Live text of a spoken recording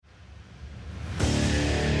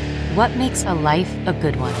What makes a life a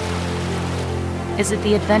good one? Is it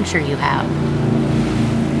the adventure you have?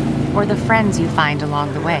 Or the friends you find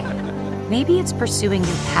along the way? Maybe it's pursuing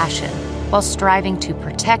your passion while striving to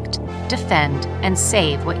protect, defend, and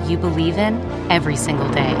save what you believe in every single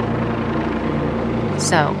day.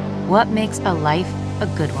 So, what makes a life a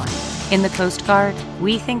good one? In the Coast Guard,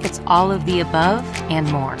 we think it's all of the above and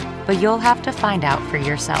more, but you'll have to find out for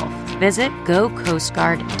yourself. Visit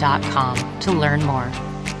gocoastguard.com to learn more.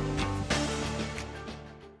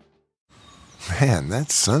 Man, that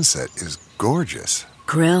sunset is gorgeous.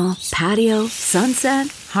 Grill, patio, sunset.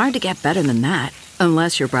 Hard to get better than that.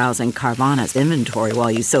 Unless you're browsing Carvana's inventory while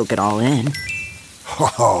you soak it all in.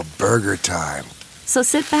 Oh, burger time. So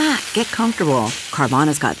sit back, get comfortable.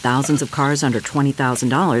 Carvana's got thousands of cars under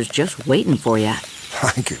 $20,000 just waiting for you.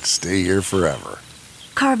 I could stay here forever.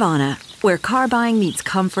 Carvana, where car buying meets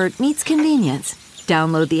comfort meets convenience.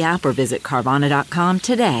 Download the app or visit Carvana.com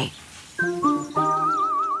today.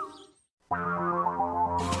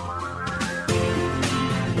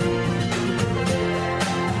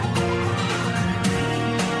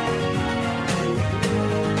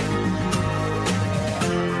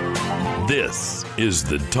 This is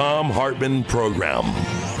the Thom Hartmann Program.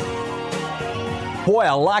 Boy,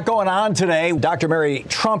 a lot going on today. Dr. Mary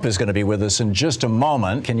Trump is going to be with us in just a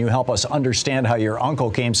moment. Can you help us understand how your uncle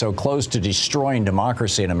came so close to destroying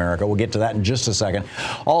democracy in America? We'll get to that in just a second.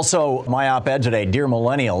 Also, my op-ed today, Dear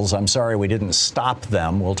Millennials, I'm sorry we didn't stop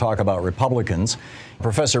them. We'll talk about Republicans.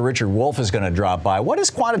 Professor Richard Wolff is going to drop by. What is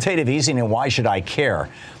quantitative easing and why should I care?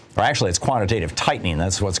 Or actually, it's quantitative tightening.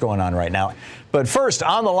 That's what's going on right now. But first,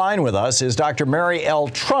 on the line with us is Dr. Mary L.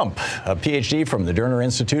 Trump, a Ph.D. from the Derner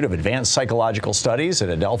Institute of Advanced Psychological Studies at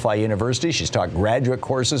Adelphi University. She's taught graduate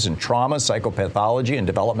courses in trauma, psychopathology, and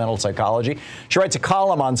developmental psychology. She writes a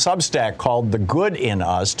column on Substack called The Good in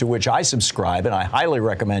Us, to which I subscribe, and I highly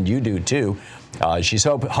recommend you do, too. She's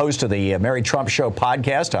host of the Mary Trump Show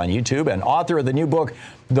podcast on YouTube and author of the new book,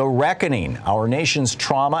 The Reckoning, Our Nation's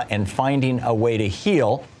Trauma and Finding a Way to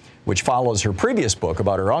Heal, which follows her previous book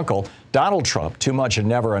about her uncle, Donald Trump, Too Much and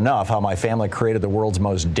Never Enough, How My Family Created the World's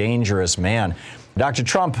Most Dangerous Man. Dr.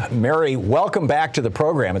 Trump, Mary, welcome back to the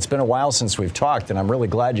program. It's been a while since we've talked, and I'm really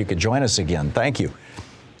glad you could join us again. Thank you.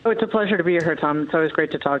 Oh, it's a pleasure to be here, Tom. It's always great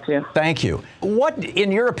to talk to you. Thank you. What,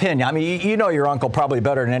 in your opinion, I mean, you know your uncle probably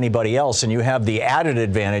better than anybody else, and you have the added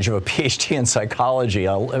advantage of a PhD in psychology,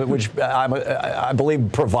 which I believe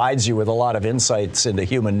provides you with a lot of insights into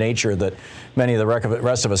human nature that many of the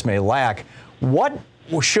rest of us may lack. What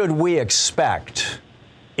should we expect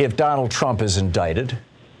if Donald Trump is indicted?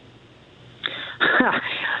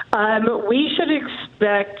 We should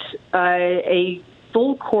expect a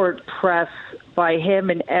full court press by him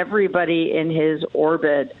and everybody in his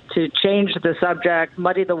orbit to change the subject,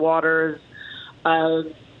 muddy the waters,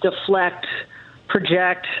 deflect,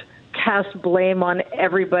 project, cast blame on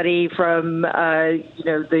everybody from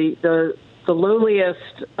the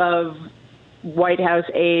lowliest of White House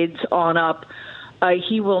aides on up.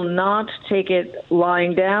 He will not take it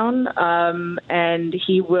lying down, and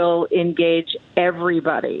he will engage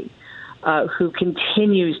everybody who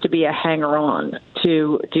continues to be a hanger-on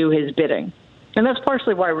to do his bidding. And that's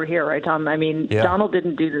partially why we're here, right, Tom? I mean, yeah. Donald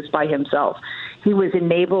didn't do this by himself. He was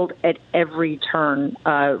enabled at every turn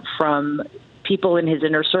from people in his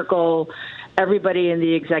inner circle, everybody in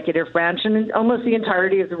the executive branch, and almost the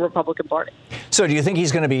entirety of the Republican Party. So do you think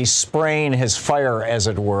he's going to be spraying his fire, as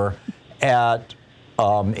it were, at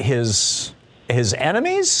his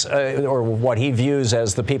enemies, or what he views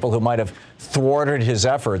as the people who might have thwarted his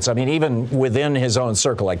efforts? I mean, even within his own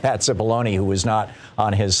circle, like Pat Cipollone, who was not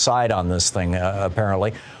on his side on this thing,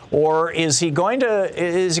 apparently. Or is he going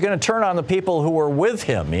to turn on the people who were with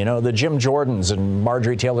him? You know, the Jim Jordans and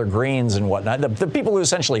Marjorie Taylor Greens and whatnot, the people who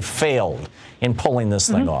essentially failed in pulling this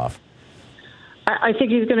thing off. I think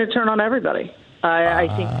he's going to turn on everybody. I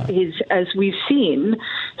think as we've seen,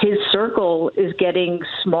 his circle is getting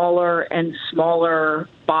smaller and smaller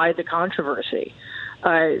by the controversy.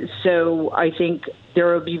 So I think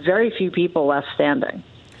there will be very few people left standing.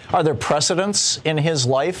 Are there precedents in his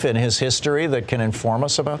life, in his history, that can inform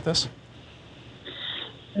us about this?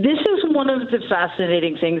 This is one of the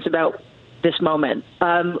fascinating things about this moment.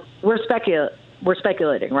 We're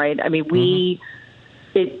speculating, right? I mean, we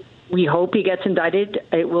hope he gets indicted.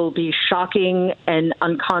 It will be shocking and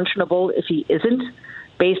unconscionable if he isn't,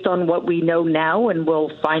 based on what we know now, and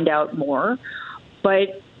we'll find out more.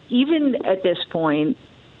 But even at this point,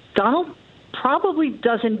 Donald probably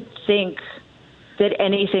doesn't think that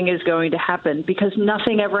anything is going to happen, because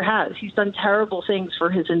nothing ever has. He's done terrible things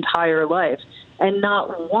for his entire life, and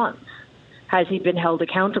not once has he been held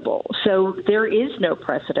accountable? So there is no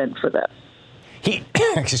precedent for this. He,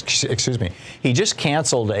 excuse me, he just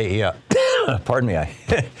canceled a, pardon me, I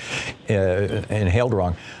inhaled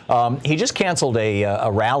wrong. He just canceled a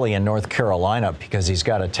rally in North Carolina because he's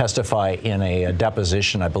got to testify in a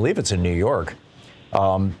deposition. I believe it's in New York.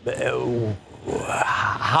 How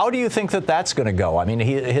do you think that that's going to go? I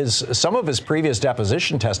mean, some of his previous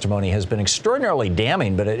deposition testimony has been extraordinarily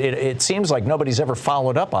damning, but it seems like nobody's ever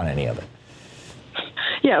followed up on any of it.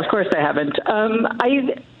 Yeah, of course they haven't.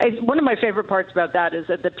 One of my favorite parts about that is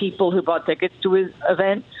that the people who bought tickets to his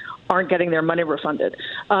event aren't getting their money refunded.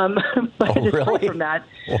 But really? aside from that,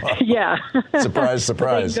 wow. Yeah. Surprise,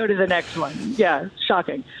 surprise. They can go to the next one. Yeah,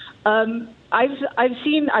 shocking.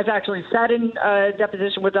 I've actually sat in a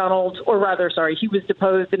deposition with Donald, or rather, sorry, he was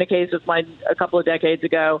deposed in a case of mine a couple of decades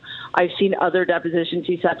ago. I've seen other depositions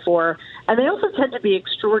he sat for, and they also tend to be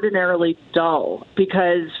extraordinarily dull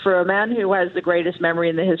because for a man who has the greatest memory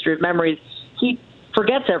in the history of memories, he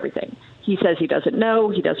forgets everything. He says he doesn't know,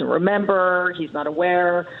 he doesn't remember, he's not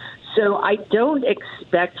aware. So I don't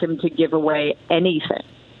expect him to give away anything,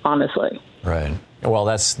 honestly. Right. Well,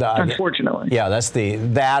 that's unfortunately. Yeah, that's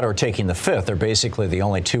that or taking the Fifth are basically the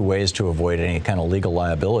only two ways to avoid any kind of legal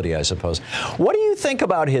liability, I suppose. What do you think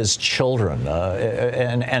about his children?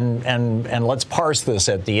 And let's parse this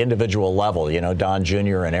at the individual level. You know, Don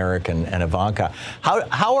Jr. and Eric and Ivanka.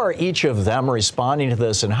 How are each of them responding to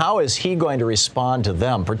this, and how is he going to respond to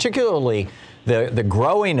them, particularly the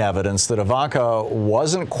growing evidence that Ivanka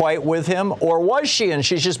wasn't quite with him, or was she, and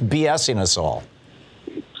she's just BSing us all?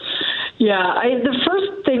 Yeah, the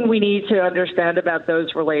first thing we need to understand about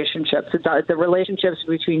those relationships, the relationships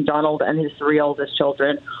between Donald and his three oldest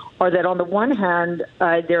children, are that on the one hand,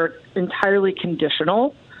 they're entirely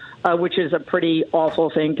conditional, which is a pretty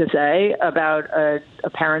awful thing to say about a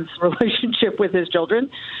parent's relationship with his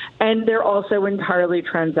children, and they're also entirely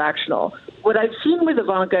transactional. What I've seen with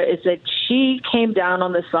Ivanka is that she came down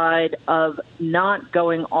on the side of not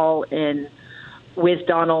going all in with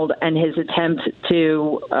Donald and his attempt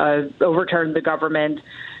to overturn the government.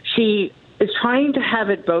 She is trying to have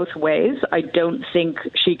it both ways. I don't think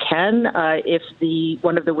she can. If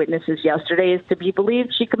one of the witnesses yesterday is to be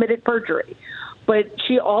believed, she committed perjury. But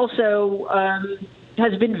she also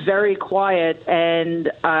has been very quiet,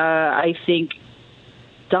 and I think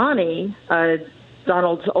Donnie,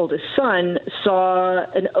 Donald's oldest son, saw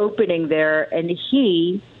an opening there, and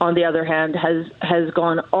he, on the other hand, has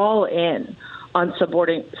gone all in on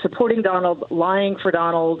supporting Donald, lying for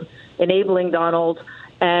Donald, enabling Donald.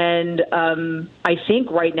 And I think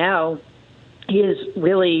right now he is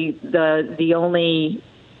really the only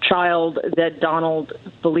child that Donald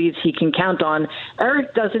believes he can count on.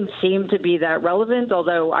 Eric doesn't seem to be that relevant,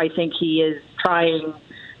 although I think he is trying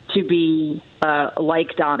to be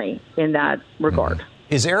like Donnie in that regard.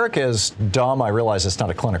 Mm-hmm. Is Eric as dumb? I realize it's not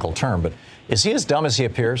a clinical term, but is he as dumb as he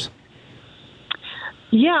appears?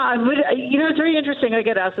 Yeah, it's very interesting. I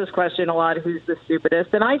get asked this question a lot, who's the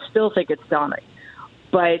stupidest? And I still think it's Donnie.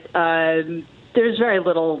 But there's very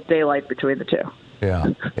little daylight between the two. Yeah,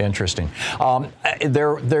 interesting.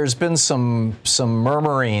 There's been some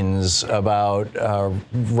murmurings about,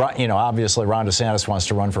 obviously Ron DeSantis wants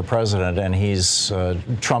to run for president, and he's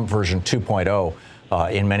Trump version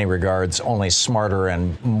 2.0 in many regards, only smarter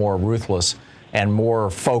and more ruthless and more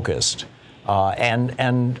focused.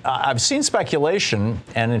 And I've seen speculation,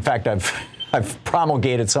 and in fact, I've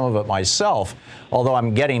promulgated some of it myself, although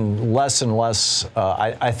I'm getting less and less.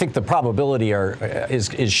 I think the probability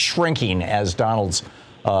is shrinking as Donald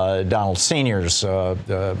Sr.'s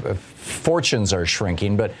fortunes are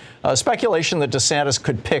shrinking. But speculation that DeSantis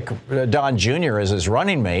could pick Don Jr. as his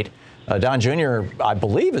running mate. Don Jr., I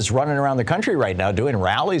believe, is running around the country right now doing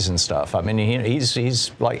rallies and stuff. I mean,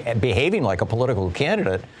 he's like behaving like a political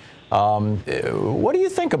candidate. What do you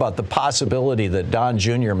think about the possibility that Don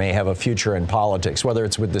Jr. may have a future in politics, whether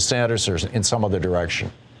it's with DeSantis or in some other direction?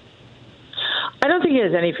 I don't think he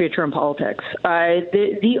has any future in politics.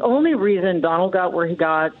 The only reason Donald got where he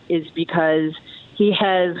got is because he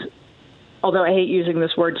has, although I hate using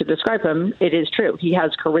this word to describe him, it is true. He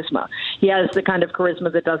has charisma. He has the kind of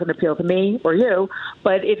charisma that doesn't appeal to me or you,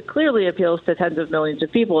 but it clearly appeals to tens of millions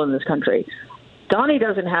of people in this country. Donnie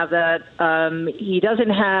doesn't have that. He doesn't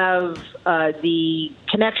have the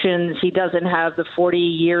connections. He doesn't have the 40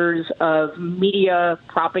 years of media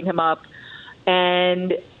propping him up.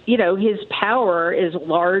 And, his power is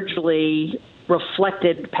largely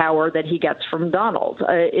reflected power that he gets from Donald.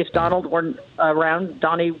 If Donald weren't around,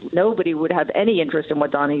 nobody would have any interest in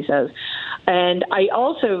what Donnie says. And I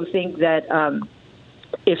also think that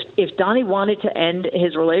if Donnie wanted to end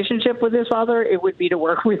his relationship with his father, it would be to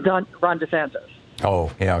work with Ron DeSantis.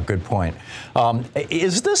 Oh, yeah, good point.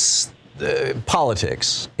 Is this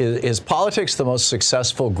politics? Is politics the most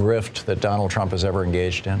successful grift that Donald Trump has ever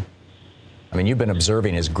engaged in? I mean, you've been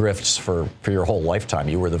observing his grifts for your whole lifetime.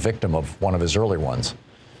 You were the victim of one of his early ones.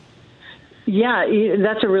 Yeah,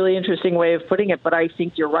 that's a really interesting way of putting it, but I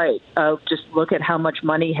think you're right. Just look at how much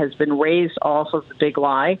money has been raised off of the big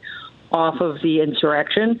lie, off of the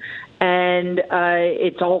insurrection, and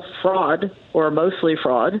it's all fraud, or mostly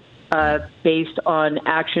fraud, based on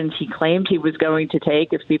actions he claimed he was going to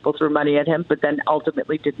take if people threw money at him, but then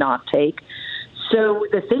ultimately did not take. So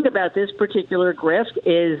the thing about this particular grift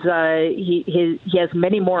is he has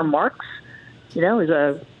many more marks. You know, there's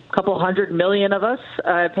a couple 100 million of us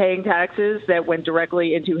paying taxes that went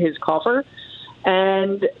directly into his coffer,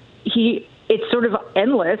 and it's sort of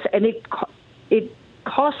endless, and it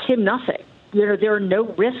costs him nothing. You know, there are no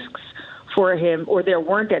risks for him, or there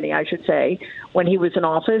weren't any, I should say, when he was in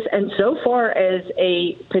office. And so far as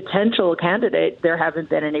a potential candidate, there haven't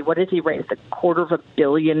been any. What has he raised? $250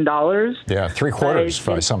 million? Yeah, $750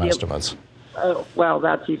 by some estimates. Well,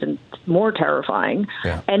 that's even more terrifying.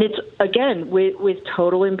 Yeah. And it's, again, with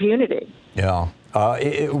total impunity. Yeah.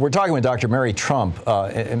 We're talking with Dr. Mary Trump,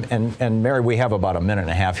 and Mary, we have about a minute and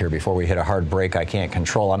a half here before we hit a hard break I can't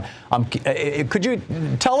control. Could you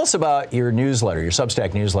tell us about your newsletter, your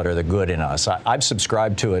Substack newsletter, The Good in Us? I've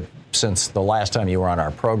subscribed to it since the last time you were on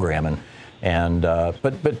our program,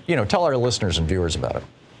 but you know, tell our listeners and viewers about it.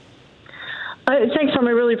 Thanks, Tom.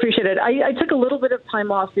 I really appreciate it. I took a little bit of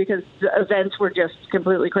time off because the events were just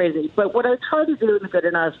completely crazy. But what I try to do in The Good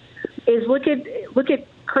in Us is look at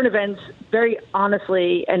current events very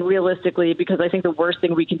honestly and realistically, because I think the worst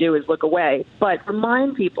thing we can do is look away. But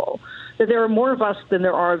remind people that there are more of us than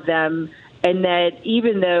there are of them, and that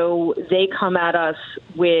even though they come at us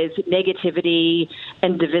with negativity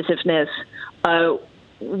and divisiveness,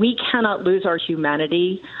 we cannot lose our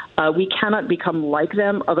humanity. We cannot become like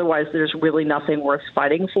them. Otherwise, there's really nothing worth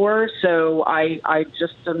fighting for. So I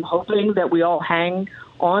just am hoping that we all hang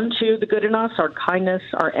on to the good in us, our kindness,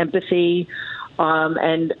 our empathy,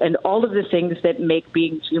 and all of the things that make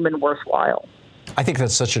being human worthwhile. I think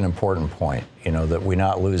that's such an important point, you know, that we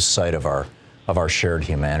not lose sight of our shared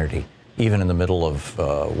humanity, even in the middle of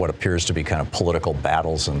what appears to be kind of political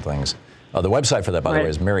battles and things. The website for that, by the way,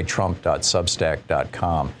 is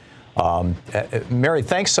marytrump.substack.com. Mary,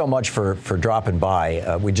 thanks so much for dropping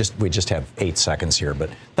by. We just have 8 seconds here, but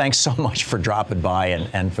thanks so much for dropping by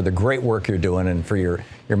and for the great work you're doing, and for your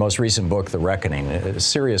most recent book, The Reckoning.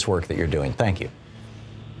 Serious work that you're doing. Thank you.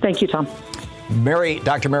 Thank you, Tom.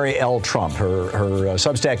 Dr. Mary L. Trump, her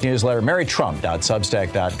Substack newsletter,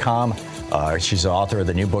 marytrump.substack.com. She's the author of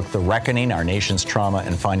the new book, The Reckoning, Our Nation's Trauma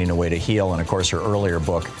and Finding a Way to Heal, and, of course, her earlier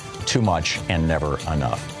book, Too Much and Never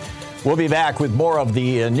Enough. We'll be back with more of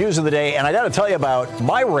the news of the day, and I got to tell you about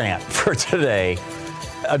my rant for today,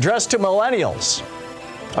 addressed to millennials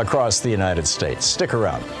across the United States. Stick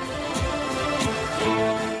around.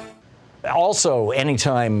 Also,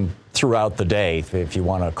 anytime throughout the day, if you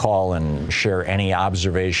want to call and share any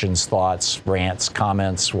observations, thoughts, rants,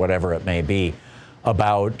 comments, whatever it may be,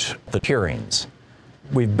 about the hearings.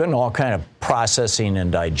 We've been all kind of processing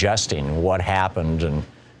and digesting what happened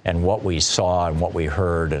and what we saw and what we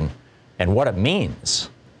heard and what it means.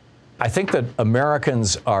 I think that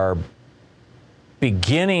Americans are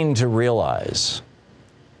beginning to realize,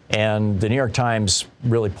 and the New York Times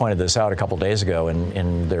really pointed this out a couple days ago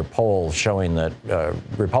in their poll showing that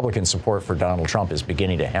Republican support for Donald Trump is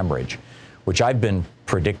beginning to hemorrhage, which I've been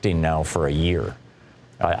predicting now for a year.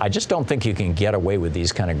 I just don't think you can get away with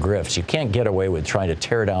these kind of grifts. You can't get away with trying to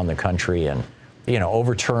tear down the country and, you know,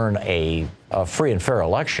 overturn a free and fair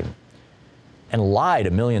election and lie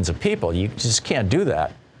to millions of people. You just can't do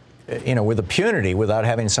that, you know, with impunity without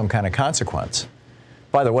having some kind of consequence.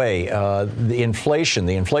 By the way, the inflation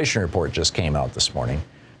report just came out this morning.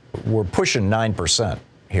 We're pushing 9%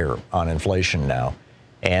 here on inflation now.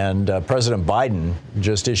 And President Biden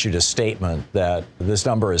just issued a statement that this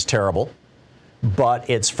number is terrible, but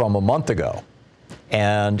it's from a month ago.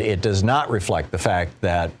 And it does not reflect the fact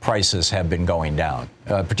that prices have been going down,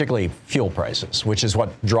 particularly fuel prices, which is what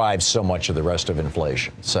drives so much of the rest of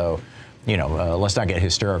inflation. So, you know, let's not get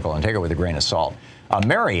hysterical and take it with a grain of salt.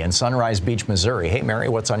 Mary in Sunrise Beach, Missouri. Hey, Mary,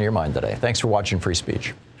 what's on your mind today? Thanks for watching Free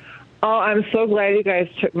Speech. Oh, I'm so glad you guys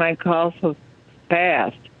took my call so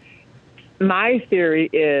fast. My theory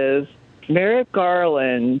is Merrick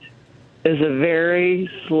Garland is a very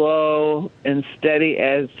slow and steady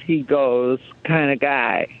as he goes kind of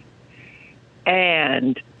guy.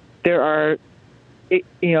 And there are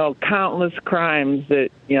countless crimes that,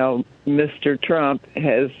 Mr. Trump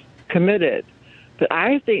has committed. But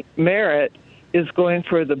I think Merritt is going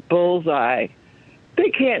for the bullseye. They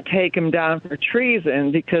can't take him down for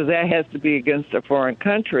treason because that has to be against a foreign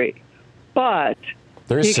country. But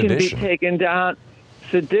he can be taken down.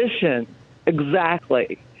 Sedition,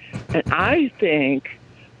 exactly. And I think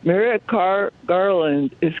Merrick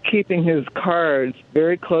Garland is keeping his cards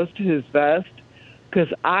very close to his vest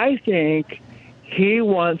because I think he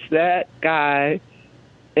wants that guy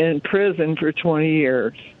in prison for 20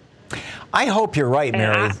 years. I hope you're right,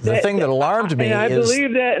 Mary. The thing that alarmed me I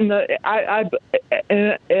believe that,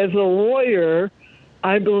 and as a lawyer,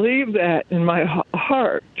 I believe that in my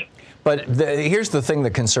heart. But here's the thing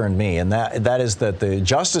that concerned me, and that is that the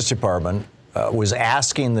Justice Department was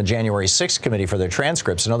asking the January 6th committee for their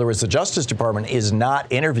transcripts. In other words, the Justice Department is not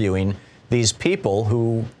interviewing these people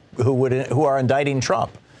who are indicting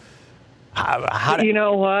Trump. You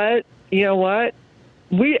know what?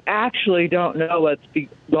 We actually don't know what's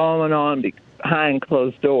going on behind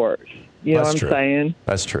closed doors. You know what I'm saying?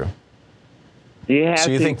 That's true. So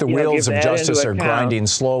you think the wheels of justice are grinding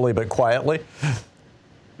slowly but quietly?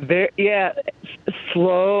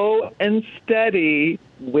 Slow and steady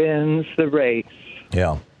wins the race.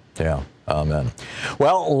 Yeah. Amen.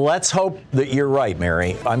 Well, let's hope that you're right,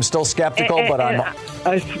 Mary. I'm still skeptical,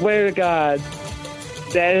 I swear to God,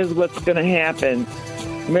 that is what's going to happen.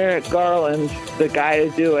 Merrick Garland's the guy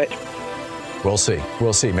to do it. We'll see.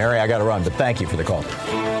 Mary, I got to run, but thank you for the call.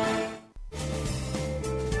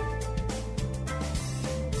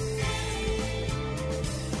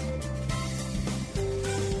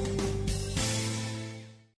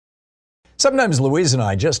 Sometimes Louise and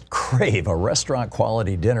I just crave a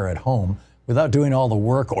restaurant-quality dinner at home without doing all the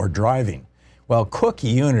work or driving. Well, Cook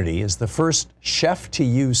Unity is the first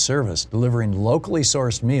chef-to-you service delivering locally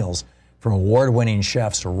sourced meals from award-winning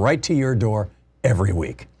chefs right to your door every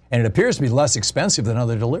week. And it appears to be less expensive than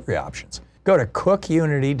other delivery options. Go to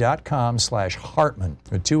cookunity.com/Hartman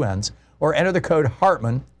with 2 N's or enter the code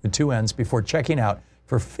Hartman with 2 N's before checking out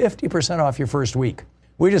for 50% off your first week.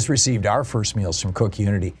 We just received our first meals from Cook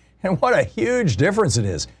Unity, and what a huge difference it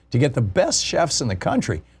is to get the best chefs in the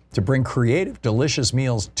country to bring creative, delicious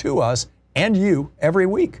meals to us and you every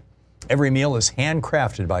week. Every meal is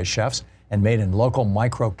handcrafted by chefs and made in local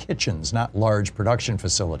micro kitchens, not large production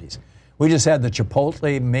facilities. We just had the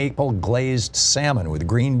Chipotle maple glazed salmon with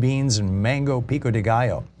green beans and mango pico de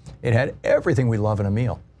gallo. It had everything we love in a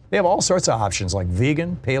meal. They have all sorts of options like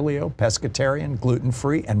vegan, paleo, pescatarian,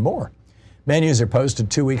 gluten-free, and more. Menus are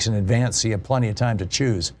posted 2 weeks in advance, so you have plenty of time to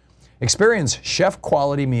choose. Experience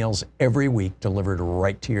chef-quality meals every week delivered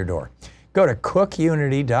right to your door. Go to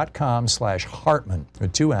cookunity.com/Hartman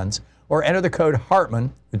with 2 N's or enter the code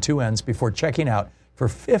Hartman with 2 N's before checking out for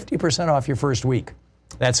 50% off your first week.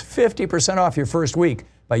 That's 50% off your first week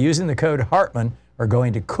by using the code Hartman or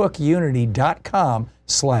going to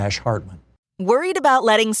cookunity.com/Hartman. Worried about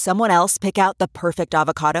letting someone else pick out the perfect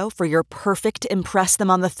avocado for your perfect impress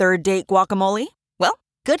them on the third date guacamole? Well,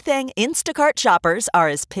 good thing Instacart shoppers are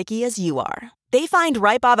as picky as you are. They find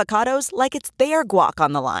ripe avocados like it's their guac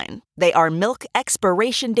on the line. They are milk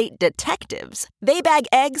expiration date detectives. They bag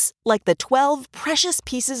eggs like the 12 precious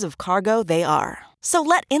pieces of cargo they are. So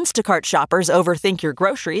let Instacart shoppers overthink your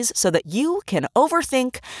groceries so that you can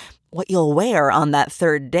overthink what you'll wear on that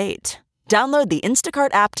third date. Download the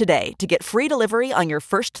Instacart app today to get free delivery on your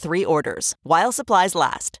first 3 orders, while supplies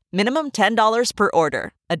last. Minimum $10 per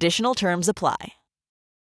order. Additional terms apply.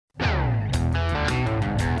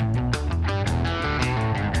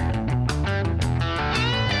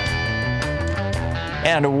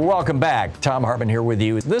 And welcome back. Tom Hartman here with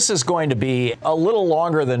you. This is going to be a little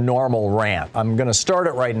longer than normal rant. I'm going to start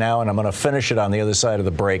it right now, and I'm going to finish it on the other side of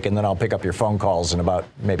the break, and then I'll pick up your phone calls in about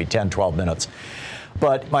maybe 10, 12 minutes.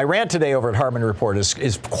 But my rant today over at Hartman Report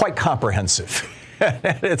is quite comprehensive.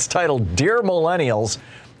 It's titled, Dear Millennials,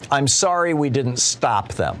 I'm sorry we didn't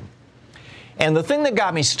stop them. And the thing that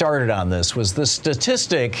got me started on this was the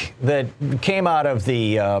statistic that came out of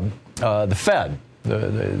the Fed.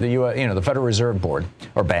 The Federal Reserve Board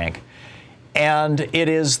or bank, and it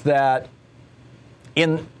is that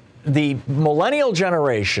in the millennial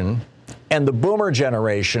generation and the boomer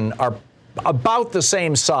generation are about the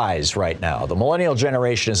same size right now. The millennial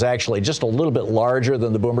generation is actually just a little bit larger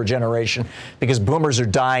than the boomer generation because boomers are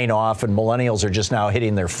dying off and millennials are just now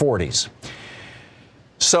hitting their 40s.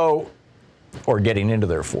 Or getting into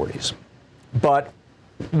their 40s. But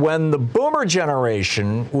when the boomer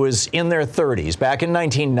generation was in their 30s, back in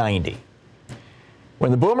 1990,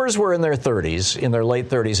 when the boomers were in their 30s, in their late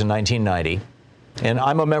 30s in 1990, and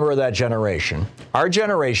I'm a member of that generation, our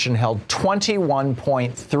generation held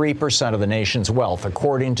 21.3% of the nation's wealth,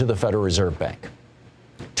 according to the Federal Reserve Bank.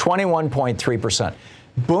 21.3%.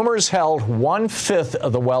 Boomers held 1/5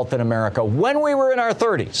 of the wealth in America when we were in our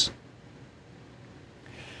 30s.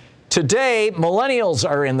 Today, millennials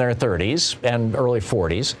are in their 30s and early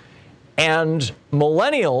 40s, and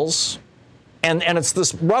millennials, and it's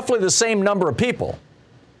this roughly the same number of people,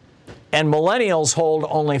 and millennials hold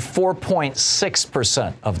only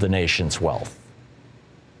 4.6% of the nation's wealth.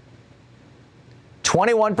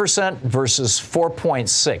 21% versus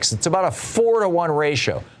 4.6. It's about a 4-to-1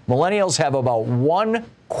 ratio. Millennials have about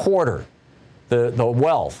 1/4 the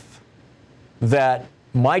wealth that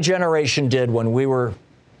my generation did when we were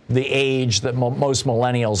the age that most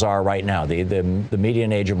millennials are right now, the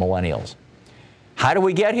median age of millennials. How do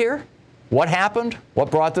we get here? What happened?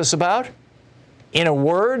 What brought this about? In a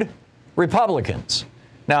word, Republicans.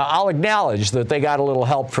 Now, I'll acknowledge that they got a little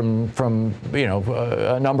help from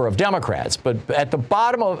a number of Democrats, but at the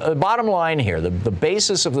bottom line here, the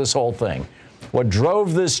basis of this whole thing, what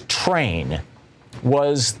drove this train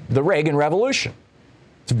was the Reagan Revolution.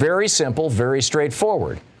 It's very simple, very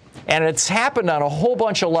straightforward. And it's happened on a whole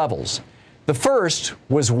bunch of levels. The first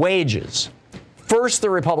was wages. First, the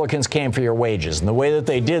Republicans came for your wages. And the way that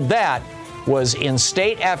they did that was in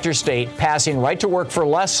state after state passing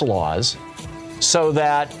right-to-work-for-less laws so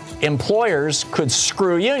that employers could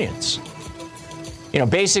screw unions.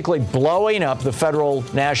 Basically blowing up the Federal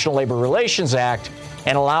National Labor Relations Act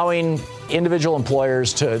and allowing individual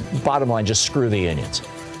employers to, bottom line, just screw the unions.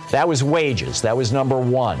 That was wages. That was number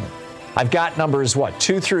one. I've got numbers,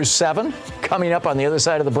 2 through 7 coming up on the other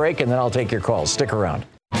side of the break, and then I'll take your calls. Stick around.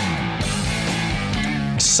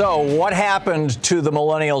 So what happened to the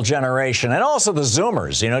millennial generation and also the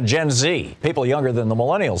Zoomers, Gen Z, people younger than the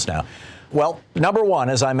millennials now? Well, number one,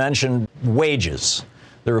 as I mentioned, wages.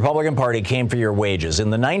 The Republican Party came for your wages.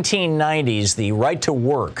 In the 1990s, the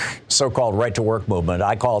right-to-work, so-called right-to-work movement,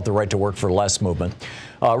 I call it the right-to-work-for-less movement,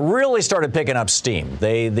 really started picking up steam.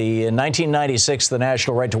 In 1996, the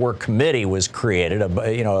National Right-to-Work Committee was created,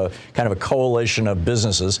 kind of a coalition of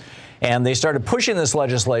businesses, and they started pushing this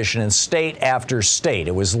legislation in state after state.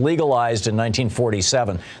 It was legalized in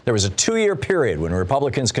 1947. There was a 2-year period when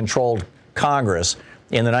Republicans controlled Congress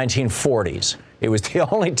in the 1940s. It was the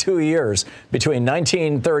only 2 years between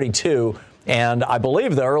 1932 and I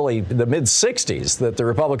believe the mid-60s that the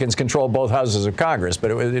Republicans controlled both houses of Congress. But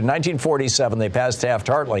in 1947, they passed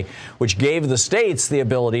Taft-Hartley, which gave the states the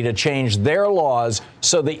ability to change their laws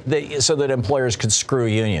so that employers could screw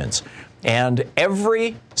unions. And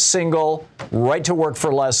every single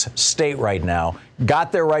right-to-work-for-less state right now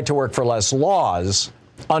got their right-to-work-for-less laws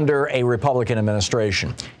under a Republican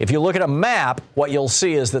administration. If you look at a map, what you'll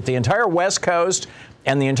see is that the entire West Coast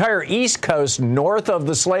and the entire East Coast north of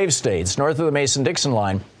the slave states, north of the Mason-Dixon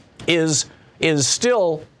line, is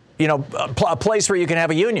still, a place where you can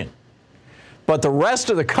have a union. But the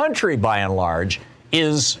rest of the country, by and large,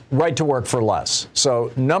 is right to work for less.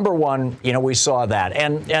 So, number one, we saw that.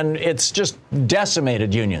 And it's just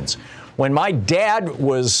decimated unions. When my dad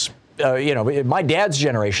was, my dad's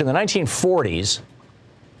generation, the 1940s,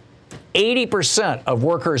 80% of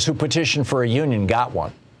workers who petitioned for a union got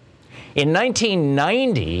one. In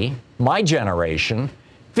 1990, my generation,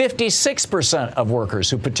 56% of workers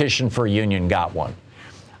who petitioned for a union got one.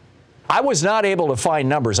 I was not able to find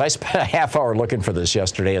numbers. I spent a half hour looking for this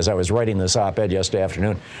yesterday as I was writing this op-ed yesterday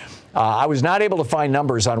afternoon. I was not able to find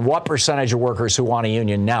numbers on what percentage of workers who want a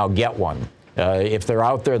union now get one. If they're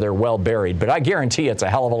out there, they're well buried. But I guarantee it's a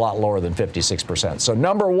hell of a lot lower than 56%. So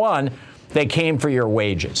number one, they came for your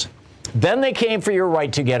wages. Then they came for your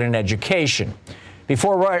right to get an education.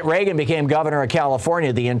 Before Reagan became governor of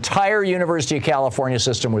California, the entire University of California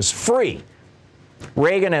system was free.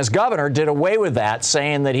 Reagan, as governor, did away with that,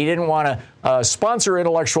 saying that he didn't want to sponsor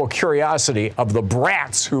intellectual curiosity of the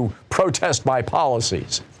brats who protest my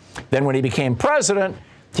policies. Then when he became president,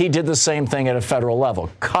 he did the same thing at a federal level,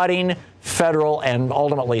 cutting federal and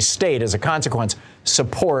ultimately state, as a consequence,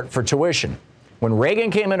 support for tuition. When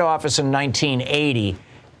Reagan came into office in 1980,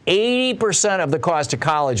 80% of the cost of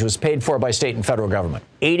college was paid for by state and federal government.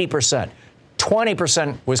 80%.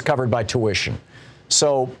 20% was covered by tuition.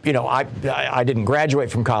 So, I didn't graduate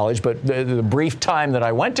from college, but the brief time that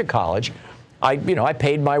I went to college, I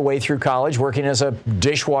paid my way through college working as a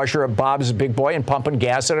dishwasher at Bob's Big Boy and pumping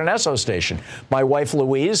gas at an Esso station. My wife,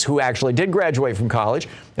 Louise, who actually did graduate from college,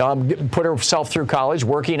 put herself through college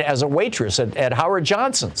working as a waitress at Howard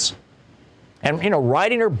Johnson's. And,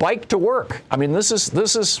 riding her bike to work. I mean, this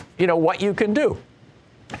is what you can do.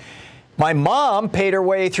 My mom paid her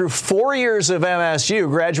way through 4 years of MSU,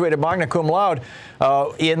 graduated magna cum laude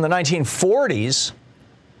in the 1940s,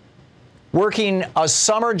 working a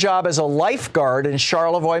summer job as a lifeguard in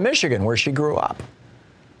Charlevoix, Michigan, where she grew up.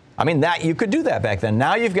 I mean, that you could do that back then.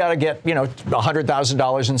 Now you've got to get,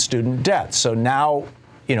 $100,000 in student debt. So now,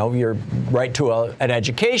 your right to an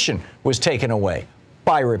education was taken away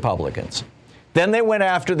by Republicans. Then they went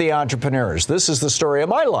after the entrepreneurs. This is the story of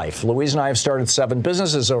my life. Louise and I have started 7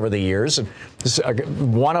 businesses over the years. And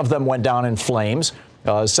one of them went down in flames.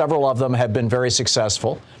 Several of them have been very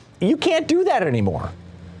successful. You can't do that anymore.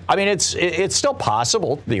 I mean, it's still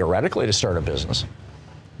possible, theoretically, to start a business.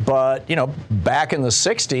 But, back in the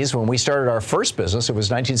 60s, when we started our first business, it was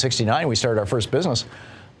 1969, we started our first business.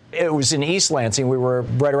 It was in East Lansing. We were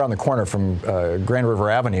right around the corner from Grand River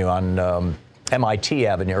Avenue on MIT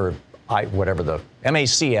Avenue, or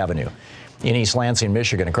MAC Avenue in East Lansing,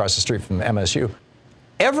 Michigan, across the street from MSU.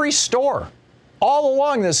 Every store, all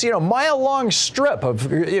along this, mile-long strip of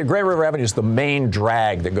Grand River Avenue is the main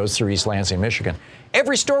drag that goes through East Lansing, Michigan.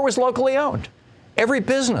 Every store was locally owned. Every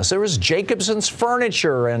business. There was Jacobson's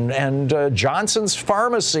Furniture and Johnson's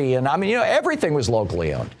Pharmacy, and everything was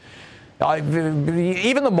locally owned.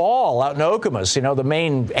 Even the mall out in Okemos, the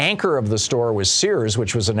main anchor of the store was Sears,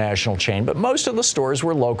 which was a national chain, but most of the stores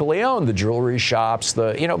were locally owned. The jewelry shops,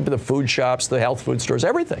 the food shops, the health food stores,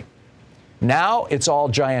 everything. Now it's all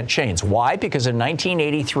giant chains. Why? Because in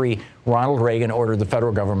 1983, Ronald Reagan ordered the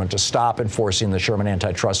federal government to stop enforcing the Sherman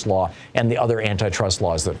antitrust law and the other antitrust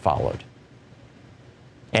laws that followed.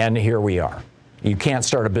 And here we are. You can't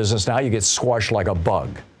start a business now. You get squashed like a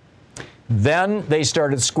bug. Then they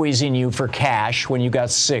started squeezing you for cash when you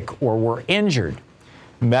got sick or were injured.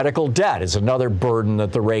 Medical debt is another burden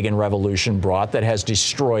that the Reagan Revolution brought that has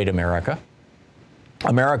destroyed America.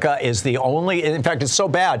 America is the only, in fact, it's so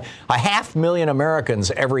bad, 500,000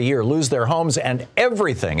 Americans every year lose their homes and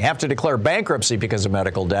everything, have to declare bankruptcy because of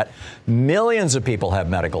medical debt. Millions of people have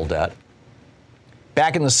medical debt.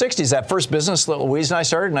 Back in the 60s, that first business that Louise and I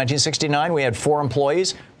started in 1969, we had 4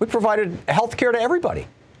 employees. We provided health care to everybody.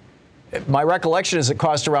 My recollection is it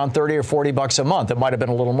cost around $30 or $40 a month. It might have been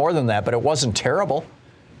a little more than that, but it wasn't terrible.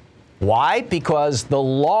 Why? Because the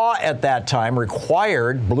law at that time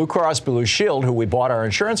required Blue Cross Blue Shield, who we bought our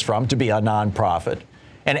insurance from, to be a nonprofit.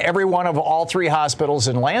 And every one of all 3 hospitals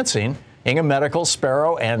in Lansing, Ingham Medical,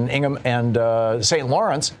 Sparrow, and St.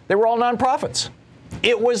 Lawrence, they were all nonprofits.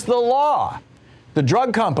 It was the law. The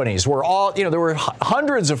drug companies were all, there were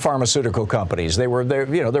hundreds of pharmaceutical companies. There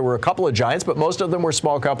were a couple of giants, but most of them were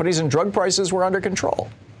small companies, and drug prices were under control.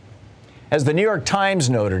 As the New York Times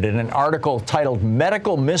noted in an article titled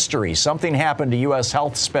Medical Mystery, Something Happened to U.S.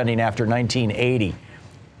 Health Spending After 1980,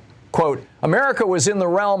 quote, America was in the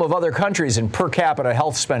realm of other countries in per capita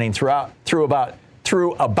health spending through about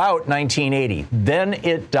 1980. Then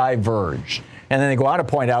it diverged. And then they go on to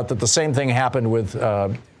point out that the same thing happened with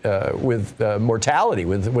mortality,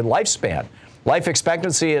 with lifespan. Life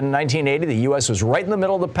expectancy in 1980, the U.S. was right in the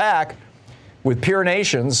middle of the pack with peer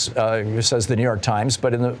nations, says the New York Times,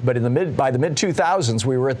 but by the mid-2000s,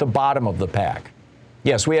 we were at the bottom of the pack.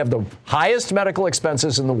 Yes, we have the highest medical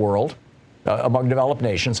expenses in the world among developed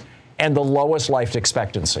nations and the lowest life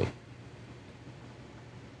expectancy.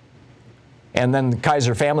 And then the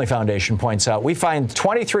Kaiser Family Foundation points out, we find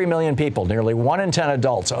 23 million people, nearly 1 in 10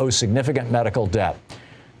 adults, owe significant medical debt.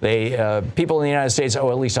 People in the United States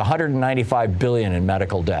owe at least $195 billion in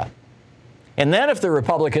medical debt. And then if the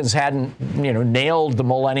Republicans hadn't, nailed the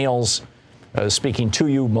millennials, speaking to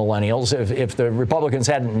you millennials, if the Republicans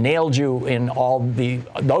hadn't nailed you in all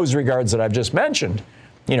those regards that I've just mentioned,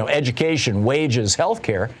 education, wages, health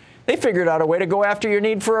care, they figured out a way to go after your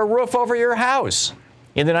need for a roof over your house.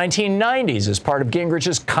 In the 1990s, as part of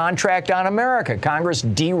Gingrich's Contract on America, Congress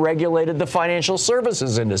deregulated the financial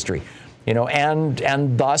services industry,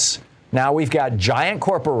 and thus now we've got giant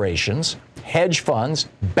corporations, hedge funds,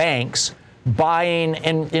 banks buying,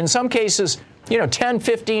 and in some cases, 10,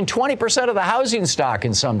 15, 20% of the housing stock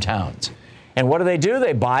in some towns. And what do?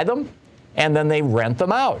 They buy them and then they rent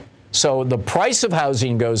them out. So the price of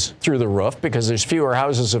housing goes through the roof because there's fewer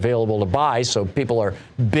houses available to buy, so people are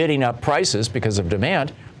bidding up prices because of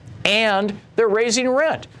demand, and they're raising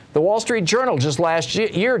rent. The Wall Street Journal just last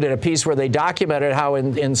year did a piece where they documented how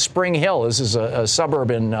in Spring Hill, this is a suburb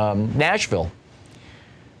in Nashville,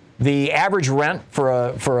 the average rent for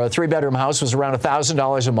a 3-bedroom house was around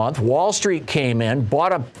 $1,000 a month. Wall Street came in,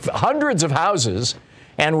 bought up hundreds of houses,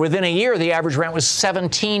 and within a year, the average rent was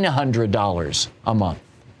 $1,700 a month.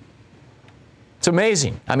 It's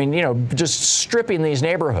amazing. I mean, just stripping these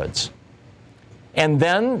neighborhoods. And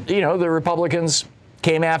then, the Republicans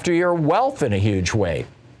came after your wealth in a huge way.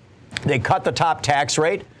 They cut the top tax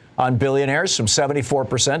rate on billionaires from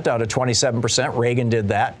 74% down to 27%. Reagan did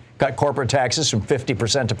that. Cut corporate taxes from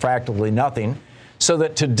 50% to practically nothing. So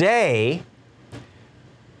that today,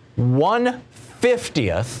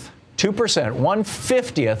 1/50th, 2%,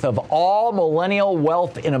 1/50th of all millennial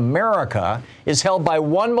wealth in America is held by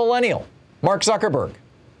one millennial, Mark Zuckerberg.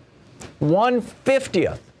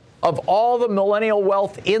 1/50th of all the millennial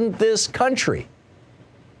wealth in this country.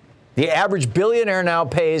 The average billionaire now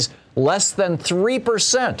pays less than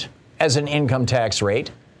 3% as an income tax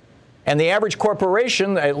rate. And the average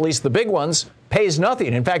corporation, at least the big ones, pays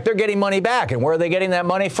nothing. In fact, they're getting money back. And where are they getting that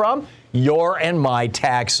money from? Your and my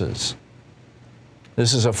taxes.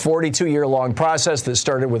 This is a 42-year-long process that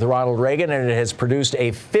started with Ronald Reagan, and it has produced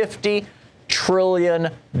a $50 trillion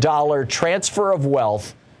transfer of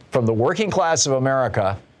wealth from the working class of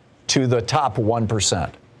America to the top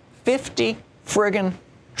 1%. $50 friggin'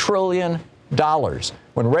 trillion.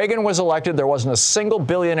 When Reagan was elected, there wasn't a single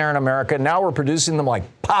billionaire in America. Now we're producing them like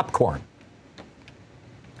popcorn.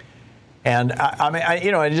 And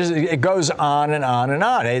it goes on and on and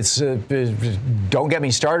on. Don't get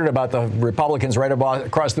me started about the Republicans right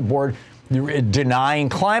across the board denying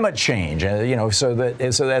climate change. So that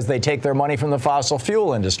as they take their money from the fossil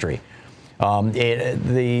fuel industry. Like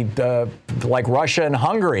Russia and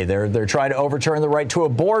Hungary, they're trying to overturn the right to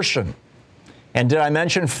abortion. And did I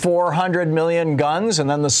mention 400 million guns? And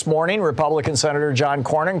then this morning, Republican Senator John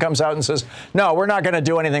Cornyn comes out and says, no, we're not going to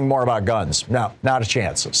do anything more about guns. No, not a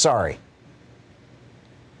chance. Sorry.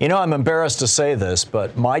 I'm embarrassed to say this,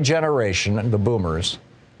 but my generation, the boomers,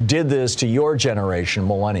 did this to your generation,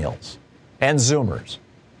 millennials, and Zoomers.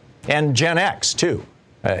 And Gen X, too,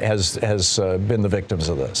 has been the victims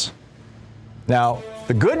of this. Now,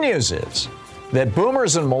 the good news is that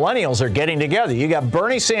boomers and millennials are getting together. You got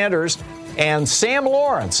Bernie Sanders and Sam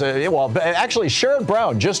Lawrence. Actually, Sherrod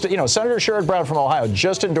Brown, Senator Sherrod Brown from Ohio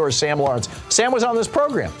just endorsed Sam Lawrence. Sam was on this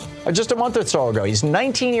program just a month or so ago. He's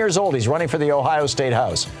 19 years old. He's running for the Ohio State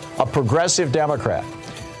House, a progressive Democrat.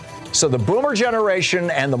 So the boomer generation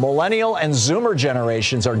and the millennial and Zoomer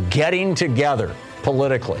generations are getting together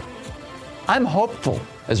politically. I'm hopeful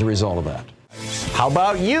as a result of that. How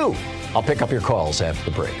about you? I'll pick up your calls after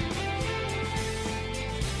the break.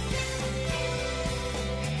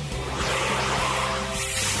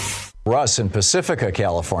 Russ in Pacifica,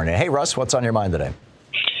 California. Hey, Russ, what's on your mind today?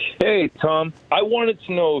 Hey, Tom. I wanted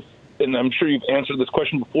to know, and I'm sure you've answered this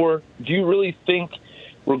question before, do you really think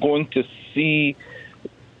we're going to see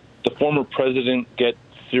the former president get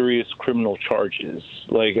serious criminal charges?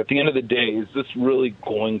 Like, at the end of the day, is this really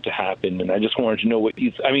going to happen? And I just wanted to know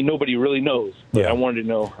nobody really knows. But I wanted to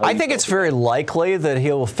know. I think it's very likely that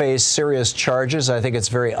he'll face serious charges. I think it's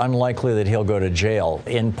very unlikely that he'll go to jail,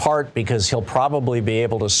 in part because he'll probably be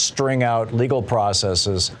able to string out legal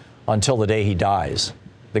processes until the day he dies.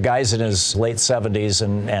 The guy's in his late 70s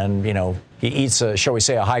and he eats shall we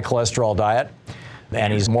say, a high cholesterol diet,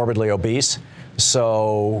 and he's morbidly obese.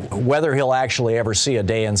 So whether he'll actually ever see a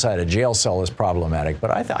day inside a jail cell is problematic. But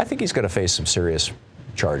I think he's going to face some serious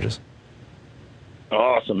charges.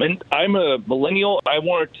 Awesome. And I'm a millennial. I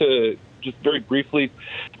wanted to just very briefly,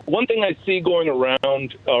 one thing I see going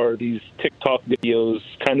around are these TikTok videos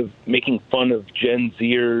kind of making fun of Gen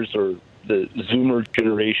Zers or the Zoomer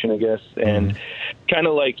generation, I guess, and kind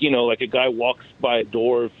of like a guy walks by a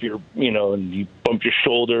door, if you're, and you bump your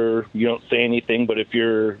shoulder, you don't say anything, but if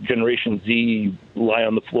you're Generation Z, you lie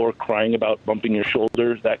on the floor crying about bumping your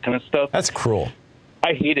shoulder, that kind of stuff. That's cruel.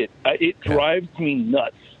 I hate it. It drives me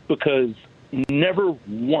nuts because never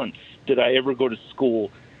once did I ever go to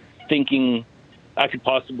school thinking I could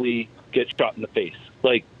possibly get shot in the face.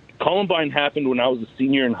 Like, Columbine happened when I was a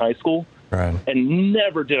senior in high school. Right. And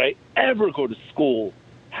never did I ever go to school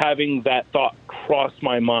having that thought cross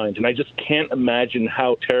my mind. And I just can't imagine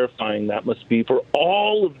how terrifying that must be for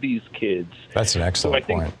all of these kids. That's an excellent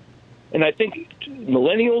point. And I think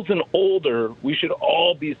millennials and older, we should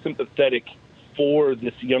all be sympathetic for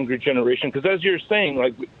this younger generation. Because as you're saying,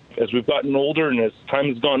 like, as we've gotten older and as time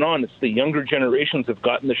has gone on, it's the younger generations have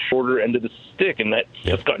gotten the shorter end of the stick. And that's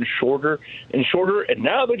just gotten shorter and shorter. And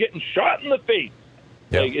now they're getting shot in the face.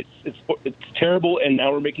 Like, it's terrible, and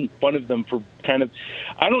now we're making fun of them for kind of,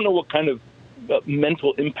 I don't know what kind of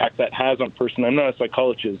mental impact that has on a person. I'm not a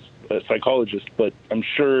psychologist, but I'm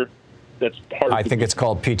sure that's part of it. I think it's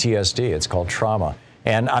called PTSD. It's called trauma.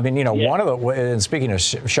 And I mean, one of the, and speaking of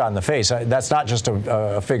shot in the face, that's not just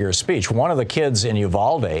a figure of speech. One of the kids in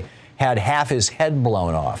Uvalde had half his head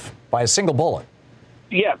blown off by a single bullet.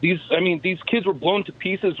 Yeah, these kids were blown to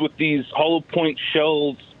pieces with these hollow point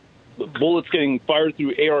shells. Bullets getting fired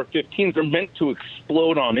through AR-15s are meant to explode.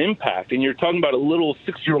 explode on impact. And you're talking about a little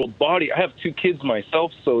 6-year-old body. I have 2 kids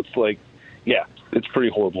myself, so it's like, yeah, it's pretty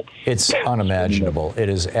horrible. It's unimaginable. It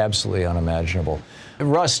is absolutely unimaginable.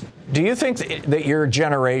 Russ, do you think that your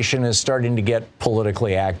generation is starting to get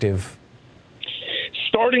politically active?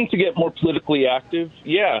 Starting to get more politically active,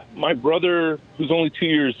 yeah. My brother, who's only 2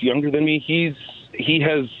 years younger than me, he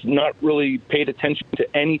has not really paid attention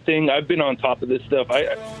to anything. I've been on top of this stuff.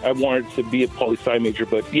 I wanted to be a poli-sci major,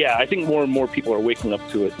 but yeah, I think more and more people are waking up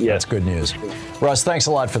to it. Yeah. That's good news. Russ, thanks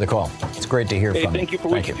a lot for the call. It's great to hear from you. Thank you for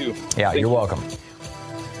what you do. Yeah, you're welcome.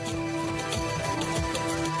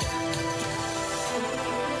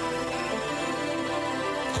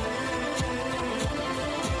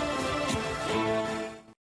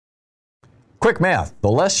 Quick math.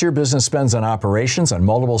 The less your business spends on operations, on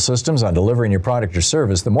multiple systems, on delivering your product or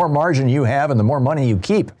service, the more margin you have and the more money you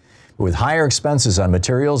keep. With higher expenses on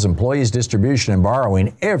materials, employees, distribution, and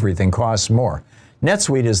borrowing, everything costs more.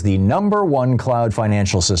 NetSuite is the #1 cloud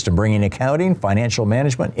financial system, bringing accounting, financial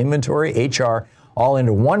management, inventory, HR, all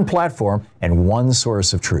into one platform and one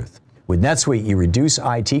source of truth. With NetSuite, you reduce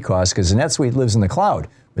IT costs because NetSuite lives in the cloud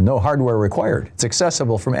with no hardware required. It's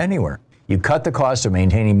accessible from anywhere. You cut the cost of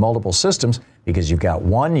maintaining multiple systems because you've got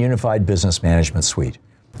one unified business management suite.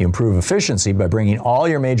 You improve efficiency by bringing all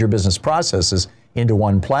your major business processes into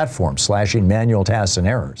one platform, slashing manual tasks and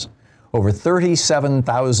errors. Over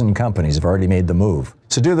 37,000 companies have already made the move.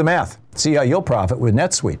 So do the math. See how you'll profit with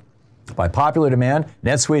NetSuite. By popular demand,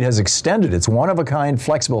 NetSuite has extended its one-of-a-kind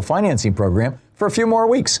flexible financing program for a few more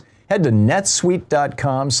weeks. Head to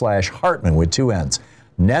netsuite.com/Hartman with 2 N's.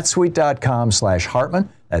 netsuite.com/Hartman.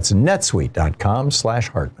 That's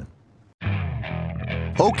netsuite.com/Hartman.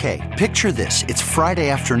 Okay, picture this. It's Friday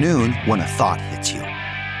afternoon when a thought hits you.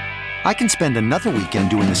 I can spend another weekend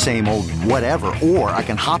doing the same old whatever, or I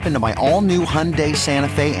can hop into my all-new Hyundai Santa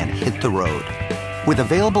Fe and hit the road. With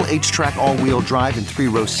available H-Track all-wheel drive and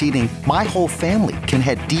 3-row seating, my whole family can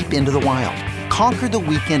head deep into the wild. Conquer the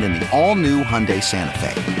weekend in the all-new Hyundai Santa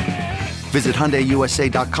Fe. Visit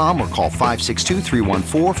HyundaiUSA.com or call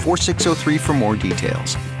 562-314-4603 for more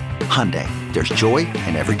details. Hyundai, there's joy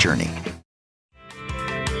in every journey.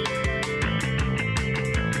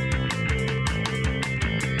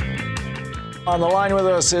 On the line with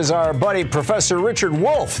us is our buddy, Professor Richard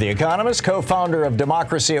Wolff, the economist, co-founder of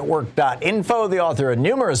democracyatwork.info, the author of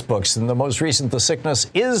numerous books, and the most recent, The Sickness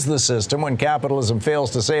is the System, When Capitalism Fails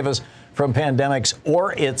to Save Us from Pandemics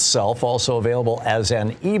or Itself, also available as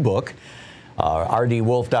an ebook.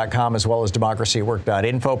 rdwolf.com as well as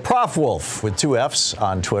democracyatwork.info. Prof. Wolff with 2 F's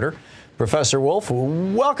on Twitter. Professor Wolff,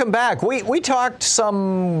 welcome back. We talked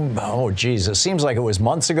it seems like it was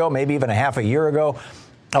months ago, maybe even a half a year ago,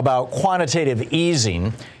 about quantitative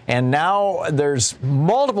easing, and now there's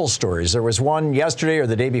multiple stories. There was one yesterday or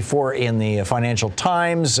the day before in the Financial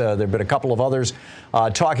Times. There have been a couple of others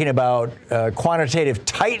talking about quantitative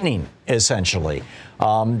tightening, essentially.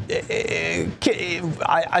 I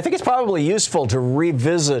think it's probably useful to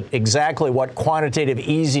revisit exactly what quantitative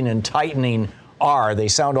easing and tightening are. They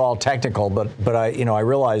sound all technical, but I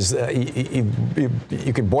realize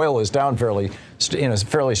you can boil this down in a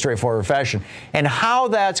fairly straightforward fashion, and how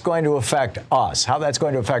that's going to affect us, how that's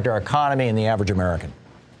going to affect our economy and the average American.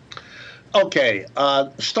 Okay,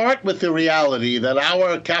 start with the reality that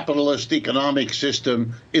our capitalist economic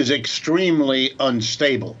system is extremely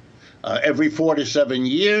unstable. Every 4 to 7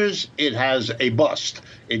 years, it has a bust.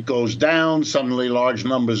 It goes down. Suddenly, large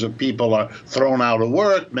numbers of people are thrown out of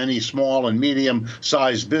work. Many small and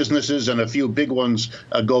medium-sized businesses and a few big ones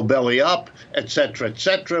go belly up, et cetera, et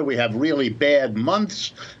cetera. We have really bad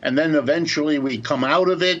months, and then eventually we come out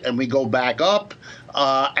of it and we go back up.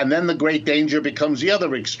 And then the great danger becomes the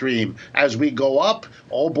other extreme. As we go up,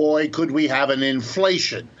 oh boy, could we have an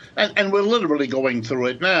inflation. And we're literally going through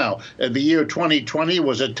it now. The year 2020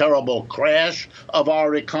 was a terrible crash of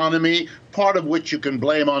our economy, part of which you can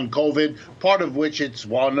blame on COVID, part of which it's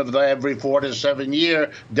one of the every 4 to 7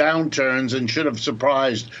 year downturns and should have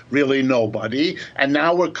surprised really nobody. And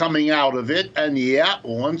now we're coming out of it. And yeah,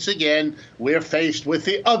 once again, we're faced with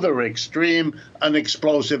the other extreme, an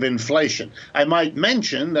explosive inflation. I might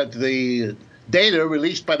mention that the data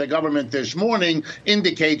released by the government this morning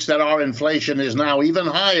indicates that our inflation is now even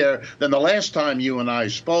higher than the last time you and I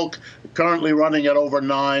spoke, currently running at over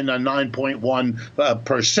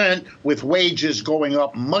 9.1%, with wages going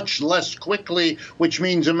up much less quickly, which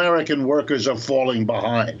means American workers are falling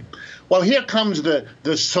behind. Well, here comes the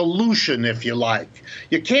solution, if you like.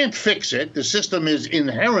 You can't fix it. The system is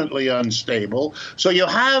inherently unstable. So you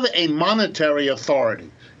have a monetary authority.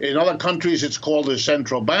 In other countries, it's called a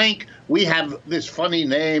central bank. we have this funny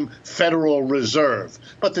name, Federal Reserve.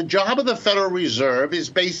 But the job of the Federal Reserve is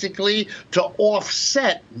basically to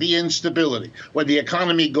offset the instability. When the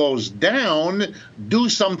economy goes down, do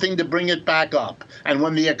something to bring it back up. And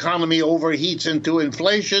when the economy overheats into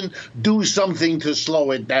inflation, do something to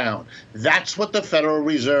slow it down. That's what the Federal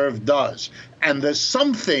Reserve does. And the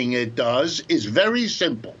something it does is very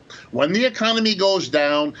simple. When the economy goes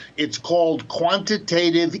down, it's called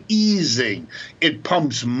quantitative easing. It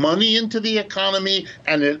pumps money into the economy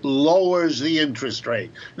and it lowers the interest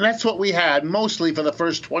rate. And that's what we had mostly for the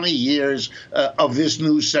first 20 years of this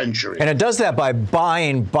new century. And it does that by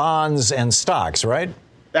buying bonds and stocks, right?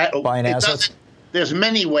 Buying assets? There's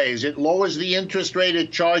many ways. It lowers the interest rate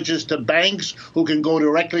it charges to banks who can go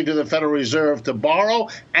directly to the Federal Reserve to borrow.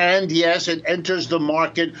 And yes, it enters the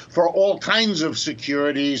market for all kinds of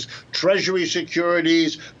securities, Treasury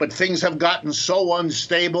securities, but things have gotten so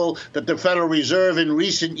unstable that the Federal Reserve in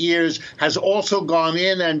recent years has also gone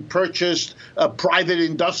in and purchased private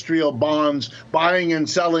industrial bonds, buying and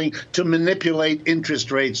selling to manipulate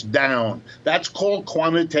interest rates down. That's called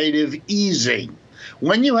quantitative easing.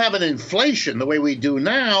 When you have an inflation the way we do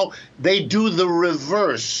now, they do the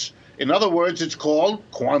reverse. In other words, it's called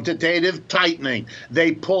quantitative tightening.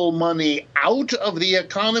 They pull money out of the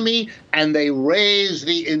economy and they raise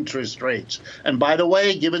the interest rates. And by the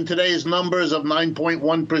way, given today's numbers of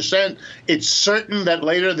 9.1%, it's certain that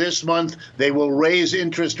later this month they will raise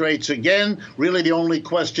interest rates again. Really, the only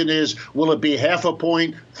question is, will it be half a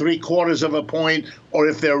point, 3/4 of a point, or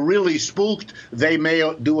if they're really spooked, they may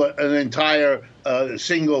do an entire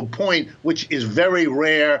single point, which is very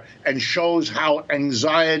rare and shows how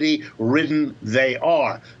anxiety-ridden they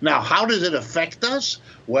are. Now, how does it affect us?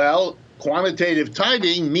 Well, quantitative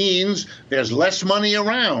tightening means there's less money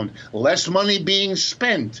around, less money being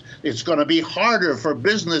spent. It's going to be harder for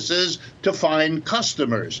businesses to find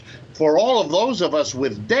customers. For all of those of us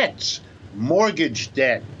with debts, mortgage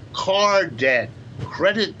debt, car debt,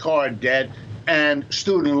 credit card debt, and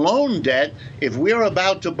student loan debt, if we're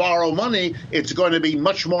about to borrow money, it's going to be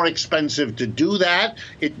much more expensive to do that.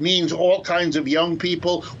 It means all kinds of young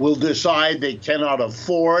people will decide they cannot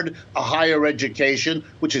afford a higher education,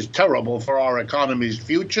 which is terrible for our economy's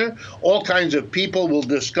future. All kinds of people will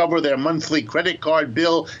discover their monthly credit card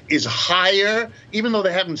bill is higher, even though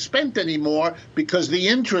they haven't spent any more, because the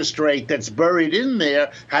interest rate that's buried in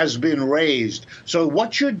there has been raised. So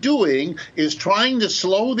what you're doing is trying to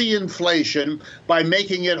slow the inflation by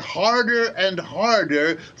making it harder and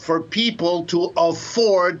harder for people to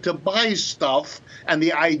afford to buy stuff. And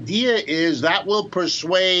the idea is that will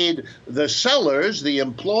persuade the sellers, the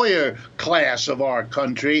employer class of our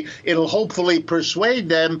country. It'll hopefully persuade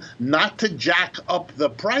them not to jack up the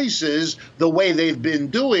prices the way they've been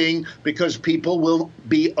doing, because people will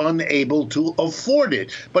be unable to afford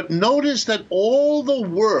it. But notice that all the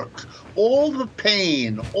work, all the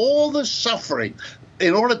pain, all the suffering,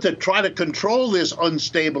 in order to try to control this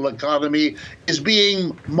unstable economy, is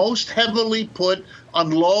being most heavily put on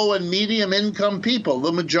low and medium income people,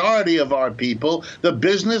 the majority of our people. The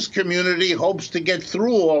business community hopes to get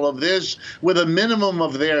through all of this with a minimum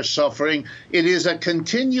of their suffering. It is a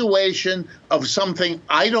continuation of something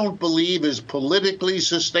I don't believe is politically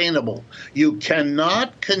sustainable. You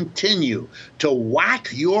cannot continue to whack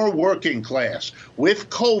your working class with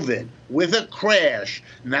COVID, with a crash,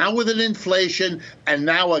 now with an inflation, and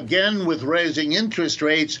now again with raising interest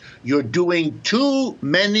rates. You're doing too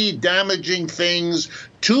many damaging things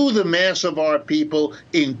to the mass of our people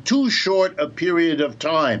in too short a period of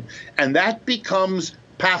time. And that becomes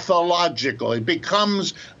pathological. It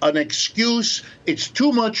becomes an excuse. It's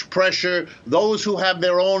too much pressure. Those who have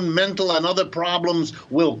their own mental and other problems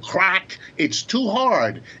will crack. It's too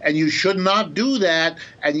hard, and you should not do that.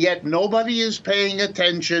 And yet nobody is paying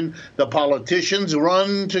attention. The politicians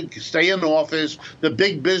run to stay in office. The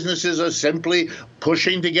big businesses are simply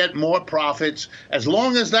pushing to get more profits. As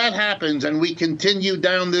long as that happens and we continue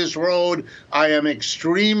down this road, I am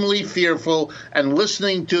extremely fearful. And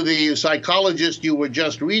listening to the psychologist you were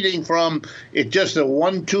just reading from, it's just a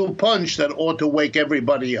 1-2 punch that ought to wake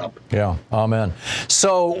everybody up. Yeah, amen.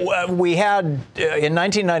 So we had in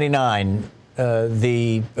 1999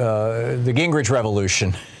 the Gingrich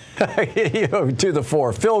Revolution. To the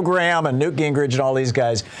fore, Phil Gramm and Newt Gingrich and all these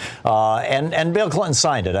guys, and Bill Clinton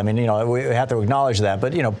signed it. I mean, we have to acknowledge that,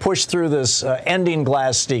 but pushed through this ending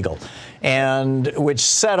Glass-Steagall, and which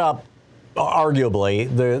set up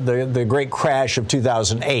arguably the great crash of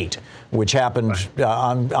 2008, which happened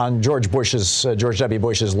on George W.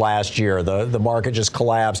 Bush's last year. The market just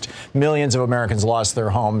collapsed. Millions of Americans lost their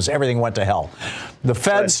homes. Everything went to hell. The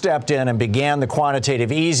Fed stepped in and began the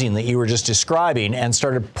quantitative easing that you were just describing and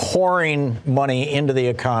started pouring money into the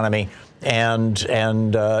economy. So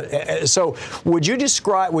would you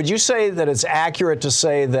say that it's accurate to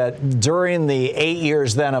say that during the 8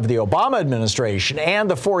 years then of the Obama administration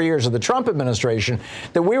and the 4 years of the Trump administration,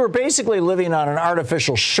 that we were basically living on an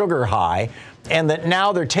artificial sugar high, and that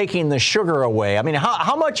now they're taking the sugar away? I mean,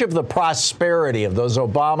 how much of the prosperity of those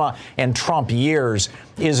Obama and Trump years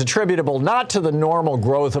is attributable not to the normal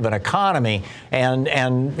growth of an economy and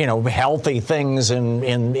healthy things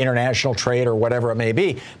in international trade or whatever it may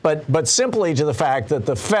be, but simply to the fact that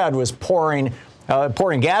the Fed was pouring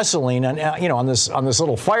gasoline on this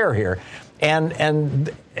little fire here.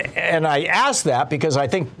 And I ask that because I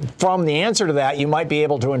think from the answer to that, you might be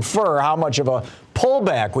able to infer how much of a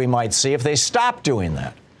pullback we might see if they stop doing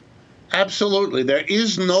that. Absolutely. There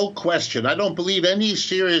is no question. I don't believe any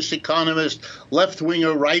serious economist,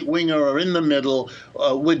 left-winger, right-winger, or in the middle,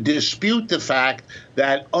 would dispute the fact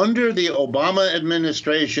that under the Obama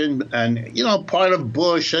administration and, part of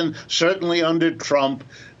Bush and certainly under Trump,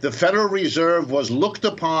 the Federal Reserve was looked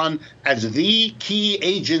upon as the key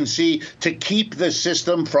agency to keep the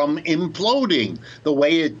system from imploding the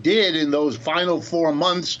way it did in those final 4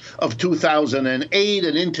 months of 2008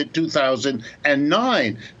 and into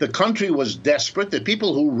 2009. The country was desperate. The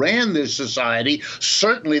people who ran this society,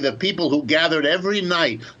 certainly the people who gathered every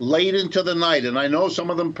night, late into the night, and I know some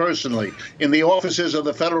of them personally, in the offices of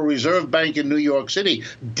the Federal Reserve Bank in New York City,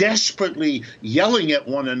 desperately yelling at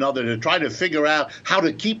one another to try to figure out how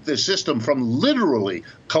to keep the system from literally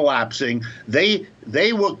collapsing. They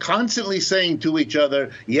were constantly saying to each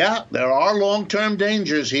other, yeah, there are long-term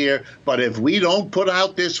dangers here, but if we don't put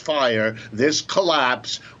out this fire, this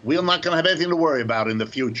collapse, we're not going to have anything to worry about in the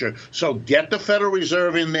future. So get the Federal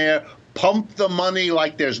Reserve in there, pump the money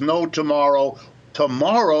like there's no tomorrow.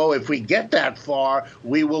 Tomorrow, if we get that far,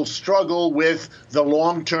 we will struggle with the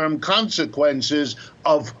long-term consequences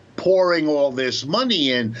of pouring all this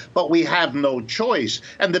money in, but we have no choice.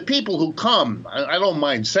 And the people who come, I don't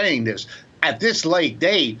mind saying this, at this late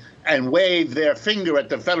date and wave their finger at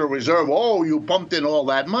the Federal Reserve, oh, you pumped in all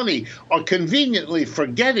that money, are conveniently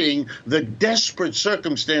forgetting the desperate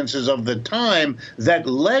circumstances of the time that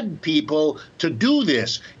led people to do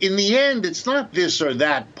this. In the end, it's not this or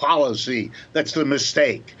that policy that's the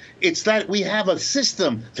mistake. It's that we have a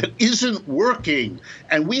system that isn't working,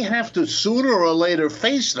 and we have to sooner or later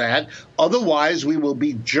face that. Otherwise, we will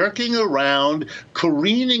be jerking around,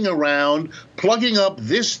 careening around, plugging up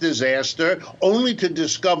this disaster, only to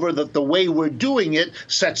discover that the way we're doing it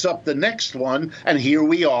sets up the next one. And here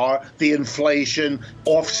we are, the inflation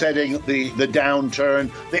offsetting the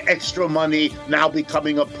downturn, the extra money now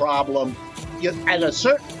becoming a problem. At a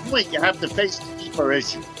certain point, you have to face the deeper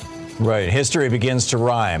issue. Right. History begins to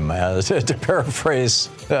rhyme, to paraphrase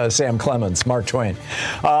Sam Clemens, Mark Twain.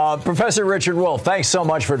 Professor Richard Wolff, thanks so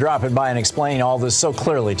much for dropping by and explaining all this so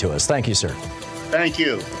clearly to us. Thank you, sir. Thank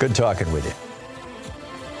you. Good talking with you.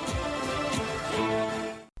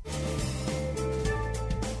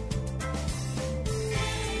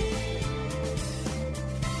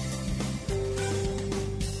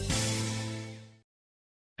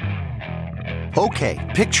 Okay,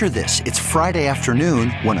 picture this. It's Friday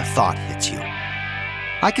afternoon when a thought hits you.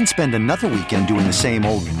 I can spend another weekend doing the same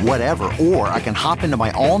old whatever, or I can hop into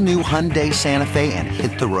my all-new Hyundai Santa Fe and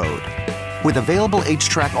hit the road. With available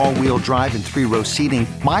H-Track all-wheel drive and 3-row seating,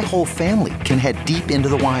 my whole family can head deep into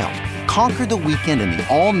the wild. Conquer the weekend in the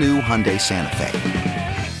all-new Hyundai Santa Fe.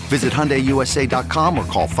 Visit HyundaiUSA.com or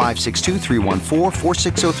call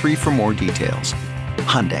 562-314-4603 for more details.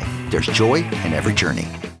 Hyundai, there's joy in every journey.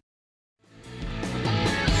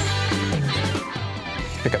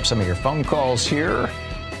 Pick up some of your phone calls here.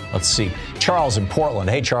 Let's see. Charles in Portland.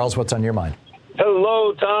 Hey, Charles, what's on your mind?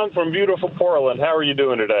 Hello, Tom from beautiful Portland. How are you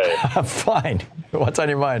doing today? I'm fine. What's on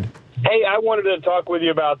your mind? Hey, I wanted to talk with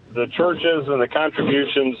you about the churches and the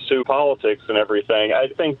contributions to politics and everything. I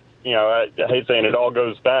think, I hate saying it all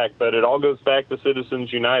goes back, but it all goes back to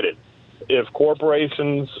Citizens United. If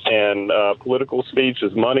corporations and political speech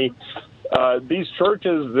is money, these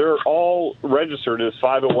churches, they're all registered as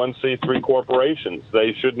 501c3 corporations.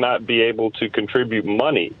 They should not be able to contribute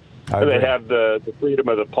money. They have the freedom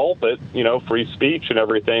of the pulpit, free speech and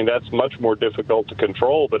everything. That's much more difficult to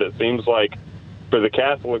control, but it seems like for the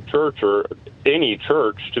Catholic Church or any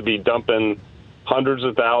church to be dumping hundreds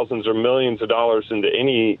of thousands or millions of dollars into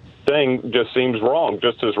anything just seems wrong,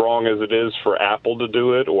 just as wrong as it is for Apple to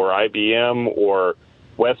do it, or IBM, or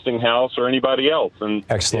Westinghouse, or anybody else. And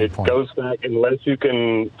Excellent point. Goes back, unless you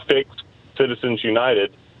can fix Citizens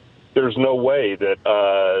United, there's no way that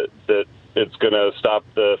that it's going to stop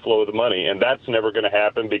the flow of the money. And that's never going to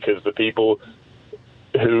happen, because the people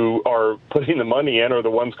who are putting the money in are the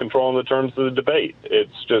ones controlling the terms of the debate.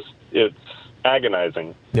 It's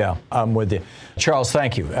agonizing. Yeah, I'm with you. Charles,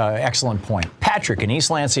 thank you. Excellent point. Patrick in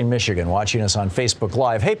East Lansing, Michigan, watching us on Facebook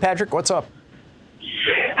Live. Hey, Patrick, what's up?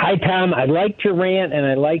 Hi, Tom. I liked your rant and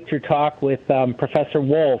I liked your talk with Professor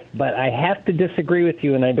Wolf, but I have to disagree with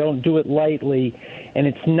you, and I don't do it lightly. And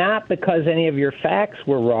it's not because any of your facts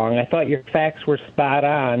were wrong. I thought your facts were spot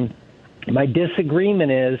on. My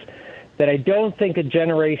disagreement is that I don't think a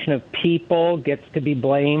generation of people gets to be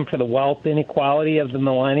blamed for the wealth inequality of the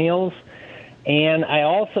millennials. And I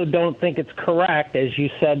also don't think it's correct, as you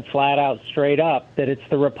said flat out, straight up, that it's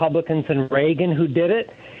the Republicans and Reagan who did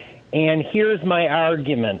it. And here's my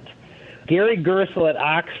argument. Gary Gersel at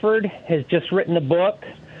Oxford has just written a book,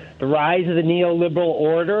 The Rise of the Neoliberal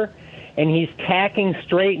Order, and he's tacking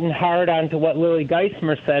straight and hard onto what Lily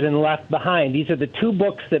Geismer said in Left Behind. These are the two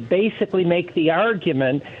books that basically make the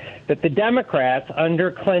argument that the Democrats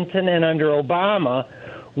under Clinton and under Obama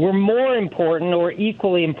were more important or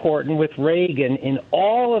equally important with Reagan in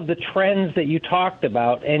all of the trends that you talked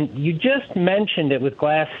about. And you just mentioned it with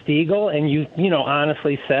Glass-Steagall, and you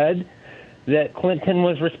honestly said that Clinton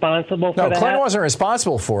was responsible for that. No, Clinton wasn't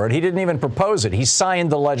responsible for it. He didn't even propose it. He signed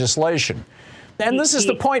the legislation. And this is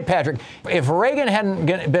the point, Patrick. If Reagan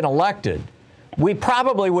hadn't been elected, we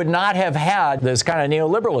probably would not have had this kind of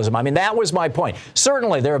neoliberalism. I mean, that was my point.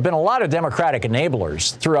 Certainly, there have been a lot of Democratic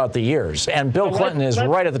enablers throughout the years, and Bill Clinton is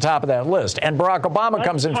right at the top of that list. And Barack Obama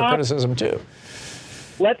comes in for criticism, too.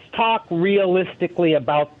 Let's talk realistically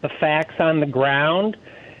about the facts on the ground.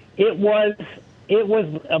 It was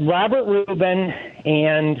Robert Rubin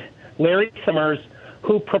and Larry Summers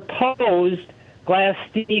who proposed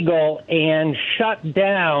Glass-Steagall and shut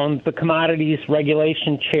down the commodities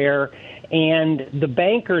regulation chair. And the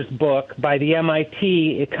Banker's book by the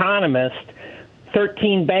MIT economist,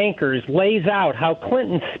 13 Bankers, lays out how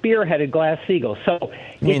Clinton spearheaded Glass-Steagall. So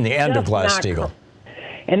you mean the end of Glass-Steagall?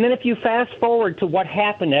 And then if you fast forward to what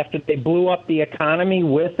happened after they blew up the economy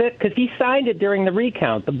with it, because he signed it during the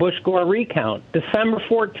recount, the Bush-Gore recount, December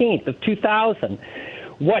 14th of 2000.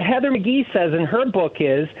 What Heather McGhee says in her book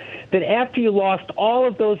is that after you lost all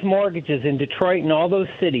of those mortgages in Detroit and all those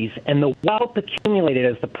cities, and the wealth accumulated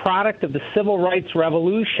as the product of the civil rights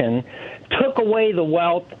revolution took away the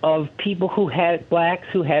wealth of people who had blacks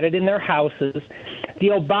who had it in their houses, the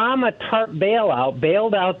Obama TARP bailout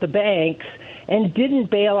bailed out the banks and didn't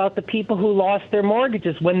bail out the people who lost their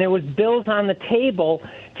mortgages when there was bills on the table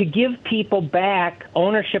to give people back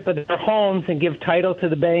ownership of their homes and give title to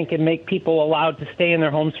the bank and make people allowed to stay in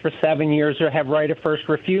their homes for 7 years or have right of first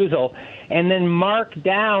refusal, and then mark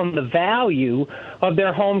down the value of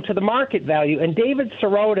their home to the market value. And David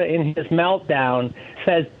Sirota, in his meltdown,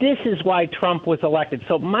 says this is why Trump was elected.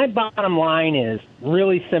 So my bottom line is,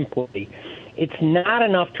 really simply, it's not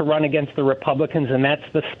enough to run against the Republicans, and that's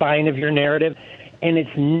the spine of your narrative. And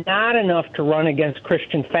it's not enough to run against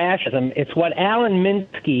Christian fascism. It's what Alan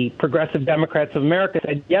Minsky, Progressive Democrats of America,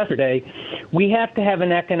 said yesterday. We have to have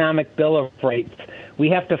an economic bill of rights. We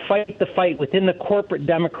have to fight the fight within the corporate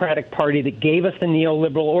Democratic Party that gave us the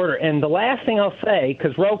neoliberal order. And the last thing I'll say,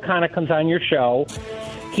 because Ro Khanna comes on your show,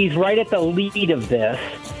 he's right at the lead of this.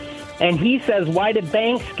 And he says, why did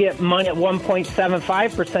banks get money at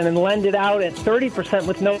 1.75% and lend it out at 30%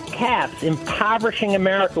 with no caps, impoverishing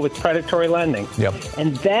America with predatory lending? Yep.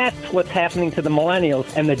 And that's what's happening to the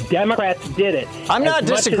millennials, and the Democrats did it. I'm not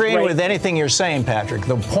disagreeing with anything you're saying, Patrick.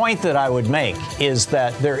 The point that I would make is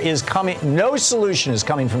that no solution is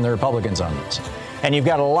coming from the Republicans on this. And you've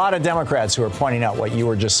got a lot of Democrats who are pointing out what you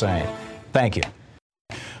were just saying. Thank you.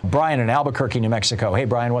 Brian in Albuquerque, New Mexico. Hey,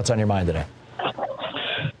 Brian, what's on your mind today?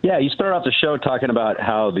 Yeah, you started off the show talking about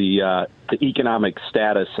how the economic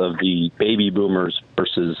status of the baby boomers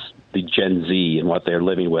versus the Gen Z and what they're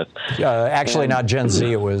living with. Actually, not Gen Z.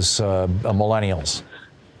 It was millennials.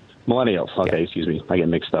 Millennials. Okay, yeah. Excuse me. I get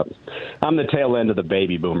mixed up. I'm the tail end of the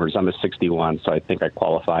baby boomers. I'm a 61, so I think I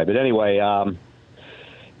qualify. But anyway,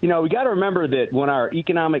 we got to remember that when our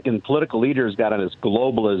economic and political leaders got on this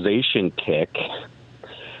globalization kick,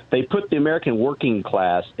 they put the American working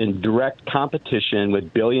class in direct competition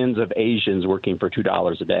with billions of Asians working for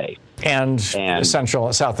 $2 a day. And South and Central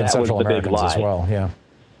Americans as well, yeah.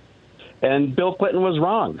 And Bill Clinton was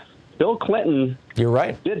wrong. Bill Clinton You're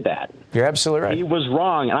right. did that. You're absolutely right. He was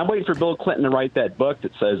wrong. And I'm waiting for Bill Clinton to write that book that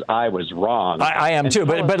says I was wrong. I am too.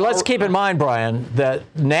 But let's keep in mind, Brian, that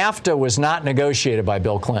NAFTA was not negotiated by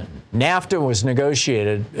Bill Clinton. NAFTA was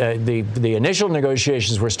negotiated. The initial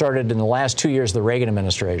negotiations were started in the last 2 years of the Reagan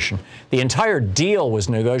administration. The entire deal was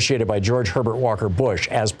negotiated by George Herbert Walker Bush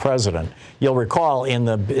as president. You'll recall in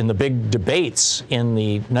the big debates in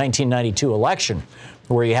the 1992 election,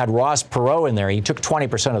 where you had Ross Perot in there, he took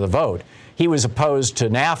 20% of the vote. He was opposed to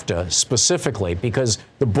NAFTA specifically because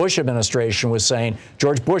the Bush administration was saying,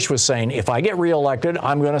 George Bush was saying, if I get reelected,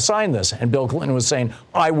 I'm going to sign this. And Bill Clinton was saying,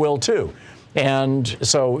 I will too. And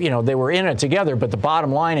so, they were in it together. But the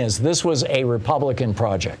bottom line is this was a Republican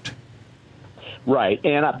project. Right.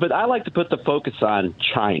 But I like to put the focus on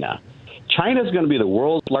China. China is going to be the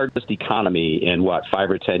world's largest economy in,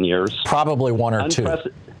 5 or 10 years? Probably one or two.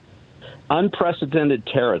 Unprecedented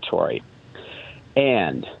territory.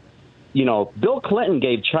 And, Bill Clinton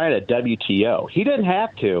gave China WTO. He didn't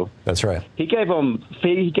have to. That's right. He gave them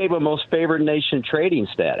most favored nation trading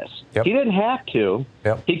status. Yep. He didn't have to.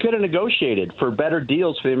 Yep. He could have negotiated for better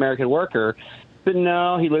deals for the American worker. But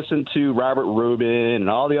no, he listened to Robert Rubin and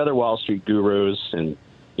all the other Wall Street gurus and,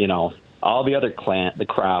 all the other the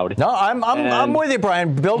crowd. No, I'm with you,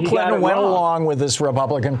 Brian. Bill Clinton went along with this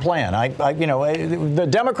Republican plan. The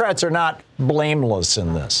Democrats are not blameless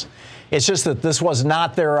in this. It's just that this was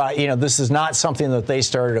not their, this is not something that they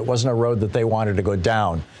started. It wasn't a road that they wanted to go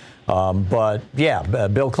down. But yeah,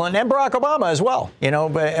 Bill Clinton and Barack Obama as well,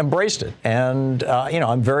 embraced it. And,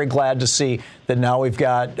 I'm very glad to see that now we've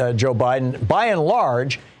got Joe Biden, by and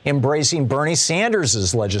large, embracing Bernie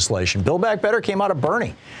Sanders' legislation. Build Back Better came out of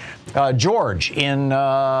Bernie. George in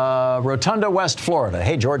Rotunda, West Florida.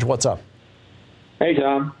 Hey, George, what's up? Hey,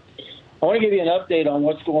 Tom. I want to give you an update on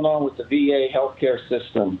what's going on with the VA healthcare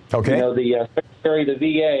system. Okay. The secretary of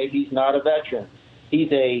the VA, he's not a veteran.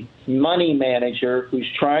 He's a money manager who's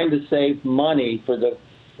trying to save money for the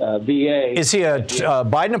VA. Is he a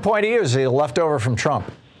Biden appointee or is he a leftover from Trump?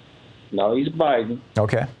 No, he's Biden.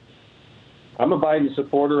 Okay. I'm a Biden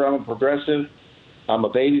supporter. I'm a progressive. I'm a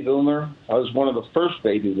baby boomer. I was one of the first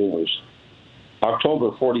baby boomers,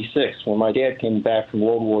 October 46, when my dad came back from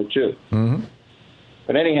World War II. Mm-hmm.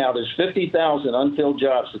 But anyhow, there's 50,000 unfilled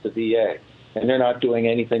jobs at the VA, and they're not doing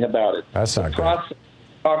anything about it. That's not good. I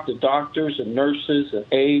talk to doctors and nurses and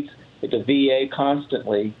aides at the VA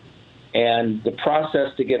constantly, and the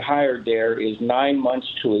process to get hired there is 9 months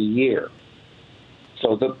to a year.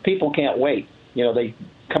 So the people can't wait. They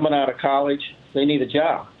coming out of college, they need a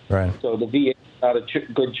job. Right. So the VA is not a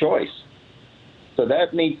good choice. So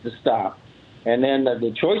that needs to stop. And then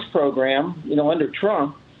the choice program, under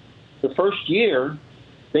Trump, the first year,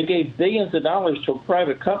 they gave billions of dollars to a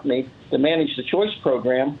private company to manage the choice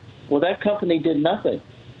program. Well, that company did nothing.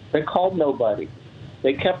 They called nobody.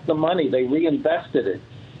 They kept the money. They reinvested it.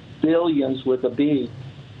 Billions with a B.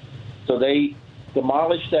 So they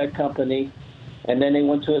demolished that company, and then they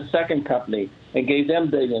went to a second company and gave them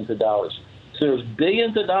billions of dollars. So there's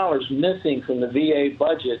billions of dollars missing from the VA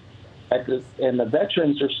budget, and the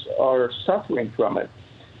veterans are suffering from it.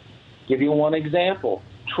 Give you one example,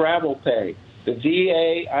 travel pay. The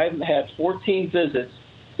VA, I've had 14 visits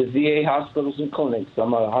to VA hospitals and clinics.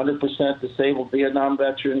 I'm a 100% disabled Vietnam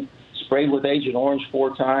veteran, sprayed with Agent Orange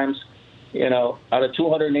 4 times. Out of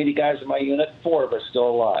 280 guys in my unit, 4 of us still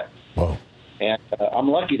alive. Whoa. And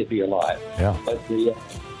I'm lucky to be alive. Yeah. But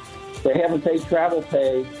they haven't paid travel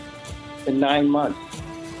pay in 9 months.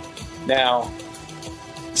 Now,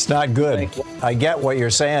 it's not good. I get what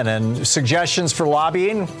you're saying. And suggestions for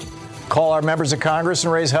lobbying? Call our members of Congress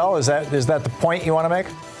and raise hell? Is that the point you want to make?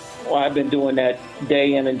 Well, I've been doing that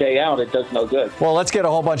day in and day out. It does no good. Well, let's get a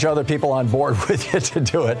whole bunch of other people on board with you to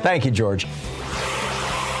do it. Thank you, George.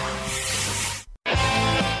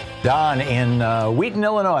 Don in Wheaton,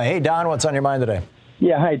 Illinois. Hey, Don, what's on your mind today?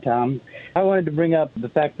 Yeah, hi, Tom. I wanted to bring up the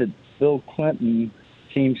fact that Bill Clinton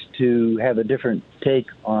seems to have a different take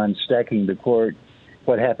on stacking the court,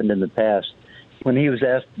 what happened in the past. When he was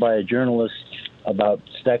asked by a journalist about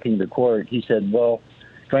stacking the court, he said, well,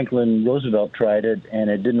 Franklin Roosevelt tried it, and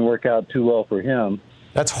it didn't work out too well for him.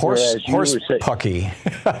 That's horse pucky.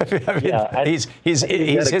 He's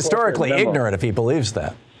historically ignorant if he believes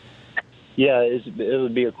that. Yeah, it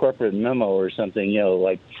would be a corporate memo or something,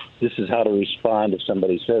 like this is how to respond if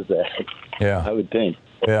somebody says that. Yeah. I would think.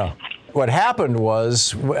 Yeah. What happened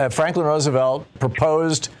was Franklin Roosevelt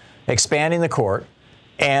proposed expanding the court,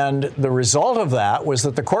 and the result of that was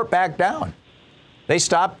that the court backed down. They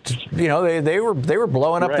stopped, they were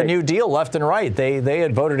blowing up the New Deal left and right. They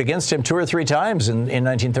had voted against him 2 or 3 times in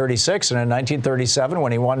 1936, and in 1937,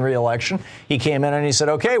 when he won re-election, he came in and he said,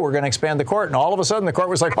 okay, we're going to expand the court. And all of a sudden, the court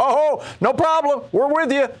was like, oh, no problem, we're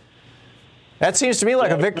with you. That seems to me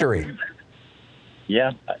like a victory.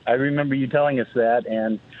 Yeah, I remember you telling us that.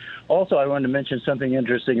 And also, I wanted to mention something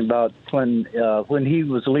interesting about Clinton. When he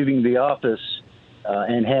was leaving the office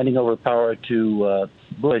and handing over power to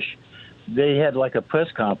Bush, they had like a press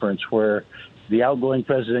conference where the outgoing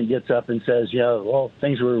president gets up and says, yeah, well,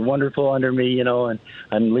 things were wonderful under me, and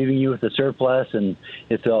I'm leaving you with a surplus, and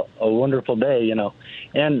it's a wonderful day,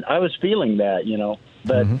 And I was feeling that,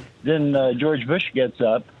 But then George Bush gets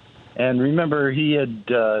up, and remember he had,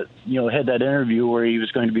 had that interview where he was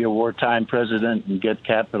going to be a wartime president and get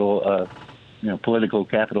capital, political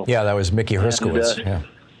capital. Yeah, that was Mickey Herskowitz.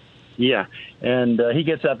 Yeah, and he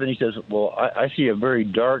gets up and he says, well, I see a very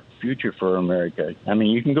dark future for America. I mean,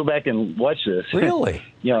 you can go back and watch this. Really?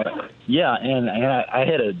 Yeah, and I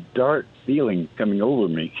had a dark feeling coming over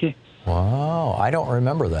me. Wow, I don't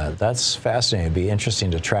remember that. That's fascinating. It'd be interesting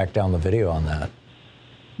to track down the video on that.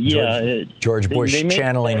 Yeah. George Bush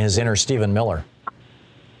channeling his inner Stephen Miller.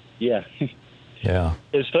 Yeah. Yeah.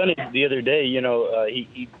 It was funny the other day,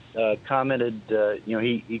 he commented,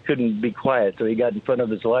 he couldn't be quiet, so he got in front of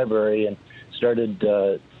his library and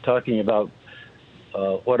started talking about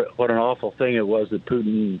what an awful thing it was that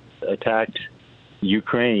Putin attacked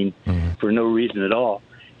Ukraine for no reason at all.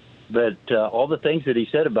 But all the things that he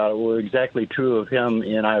said about it were exactly true of him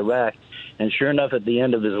in Iraq. And sure enough, at the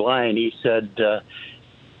end of his line, he said,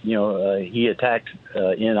 he attacked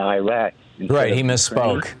in Iraq. Right, he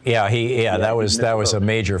misspoke. Yeah, that was a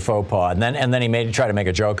major faux pas, and then he tried to make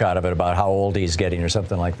a joke out of it about how old he's getting or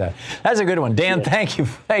something like that. That's a good one, Dan. Thank you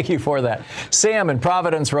for that. Sam in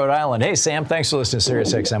Providence, Rhode Island. Hey, Sam, thanks for listening to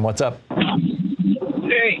Sirius XM. What's up?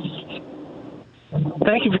 Hey,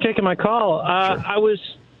 thank you for taking my call. Sure.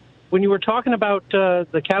 When you were talking about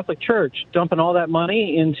the Catholic Church dumping all that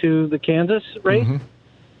money into the Kansas race,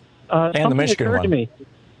 and the Michigan one. To me.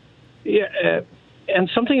 Yeah. And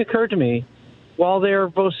something occurred to me. While they're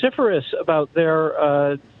vociferous about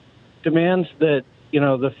their demands that,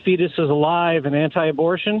 the fetus is alive and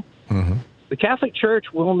anti-abortion, the Catholic Church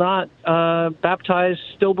will not baptize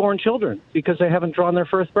stillborn children because they haven't drawn their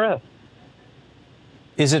first breath.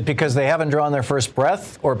 Is it because they haven't drawn their first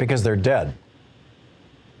breath or because they're dead?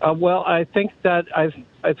 Well, I think that's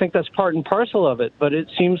part and parcel of it, but it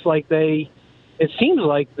seems like they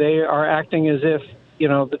are acting as if,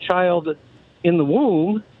 the child in the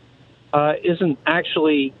womb isn't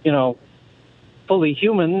actually, fully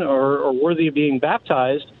human or worthy of being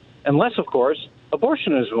baptized, unless, of course,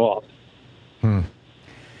 abortion is involved.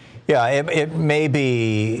 Yeah, it may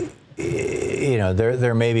be,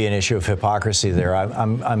 there may be an issue of hypocrisy there.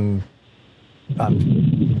 I'm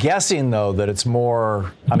guessing, though, that it's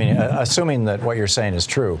more, assuming that what you're saying is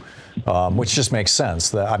true, which just makes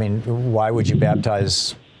sense. Why would you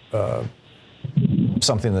baptize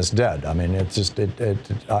something that's dead?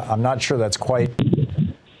 I'm not sure that's quite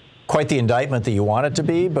the indictment that you want it to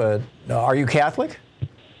be, but are you Catholic?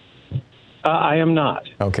 I am not.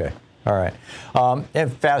 Okay. All right.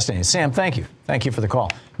 Fascinating. Sam, thank you. Thank you for the call.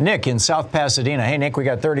 Nick in South Pasadena. Hey, Nick, we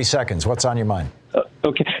got 30 seconds. What's on your mind?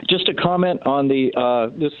 Okay. Just a comment on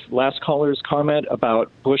this last caller's comment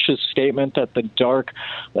about Bush's statement that the dark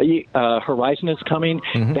horizon is coming.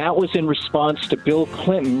 That was in response to Bill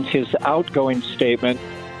Clinton, his outgoing statement,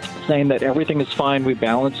 saying that everything is fine. We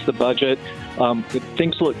balanced the budget.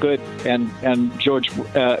 Things look good. And George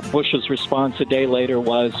Bush's response a day later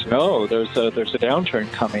was, no, there's a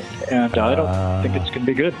downturn coming. And I don't think it's going to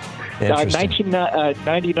be good.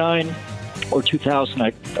 1999 or 2000,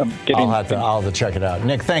 I'm getting. I'll have to check it out.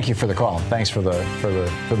 Nick, thank you for the call. Thanks for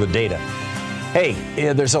the data. Hey,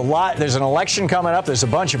 there's an election coming up. There's a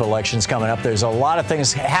bunch of elections coming up. There's a lot of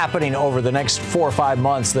things happening over the next 4 or 5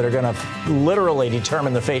 months that are going to literally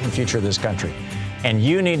determine the fate and future of this country. And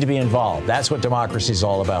you need to be involved. That's what democracy is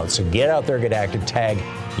all about. So get out there, get active, tag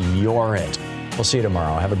you're it. We'll see you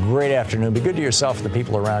tomorrow. Have a great afternoon. Be good to yourself and the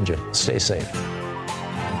people around you. Stay safe.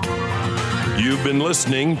 You've been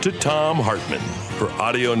listening to Thom Hartmann. For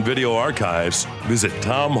audio and video archives, visit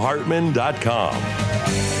thomhartmann.com.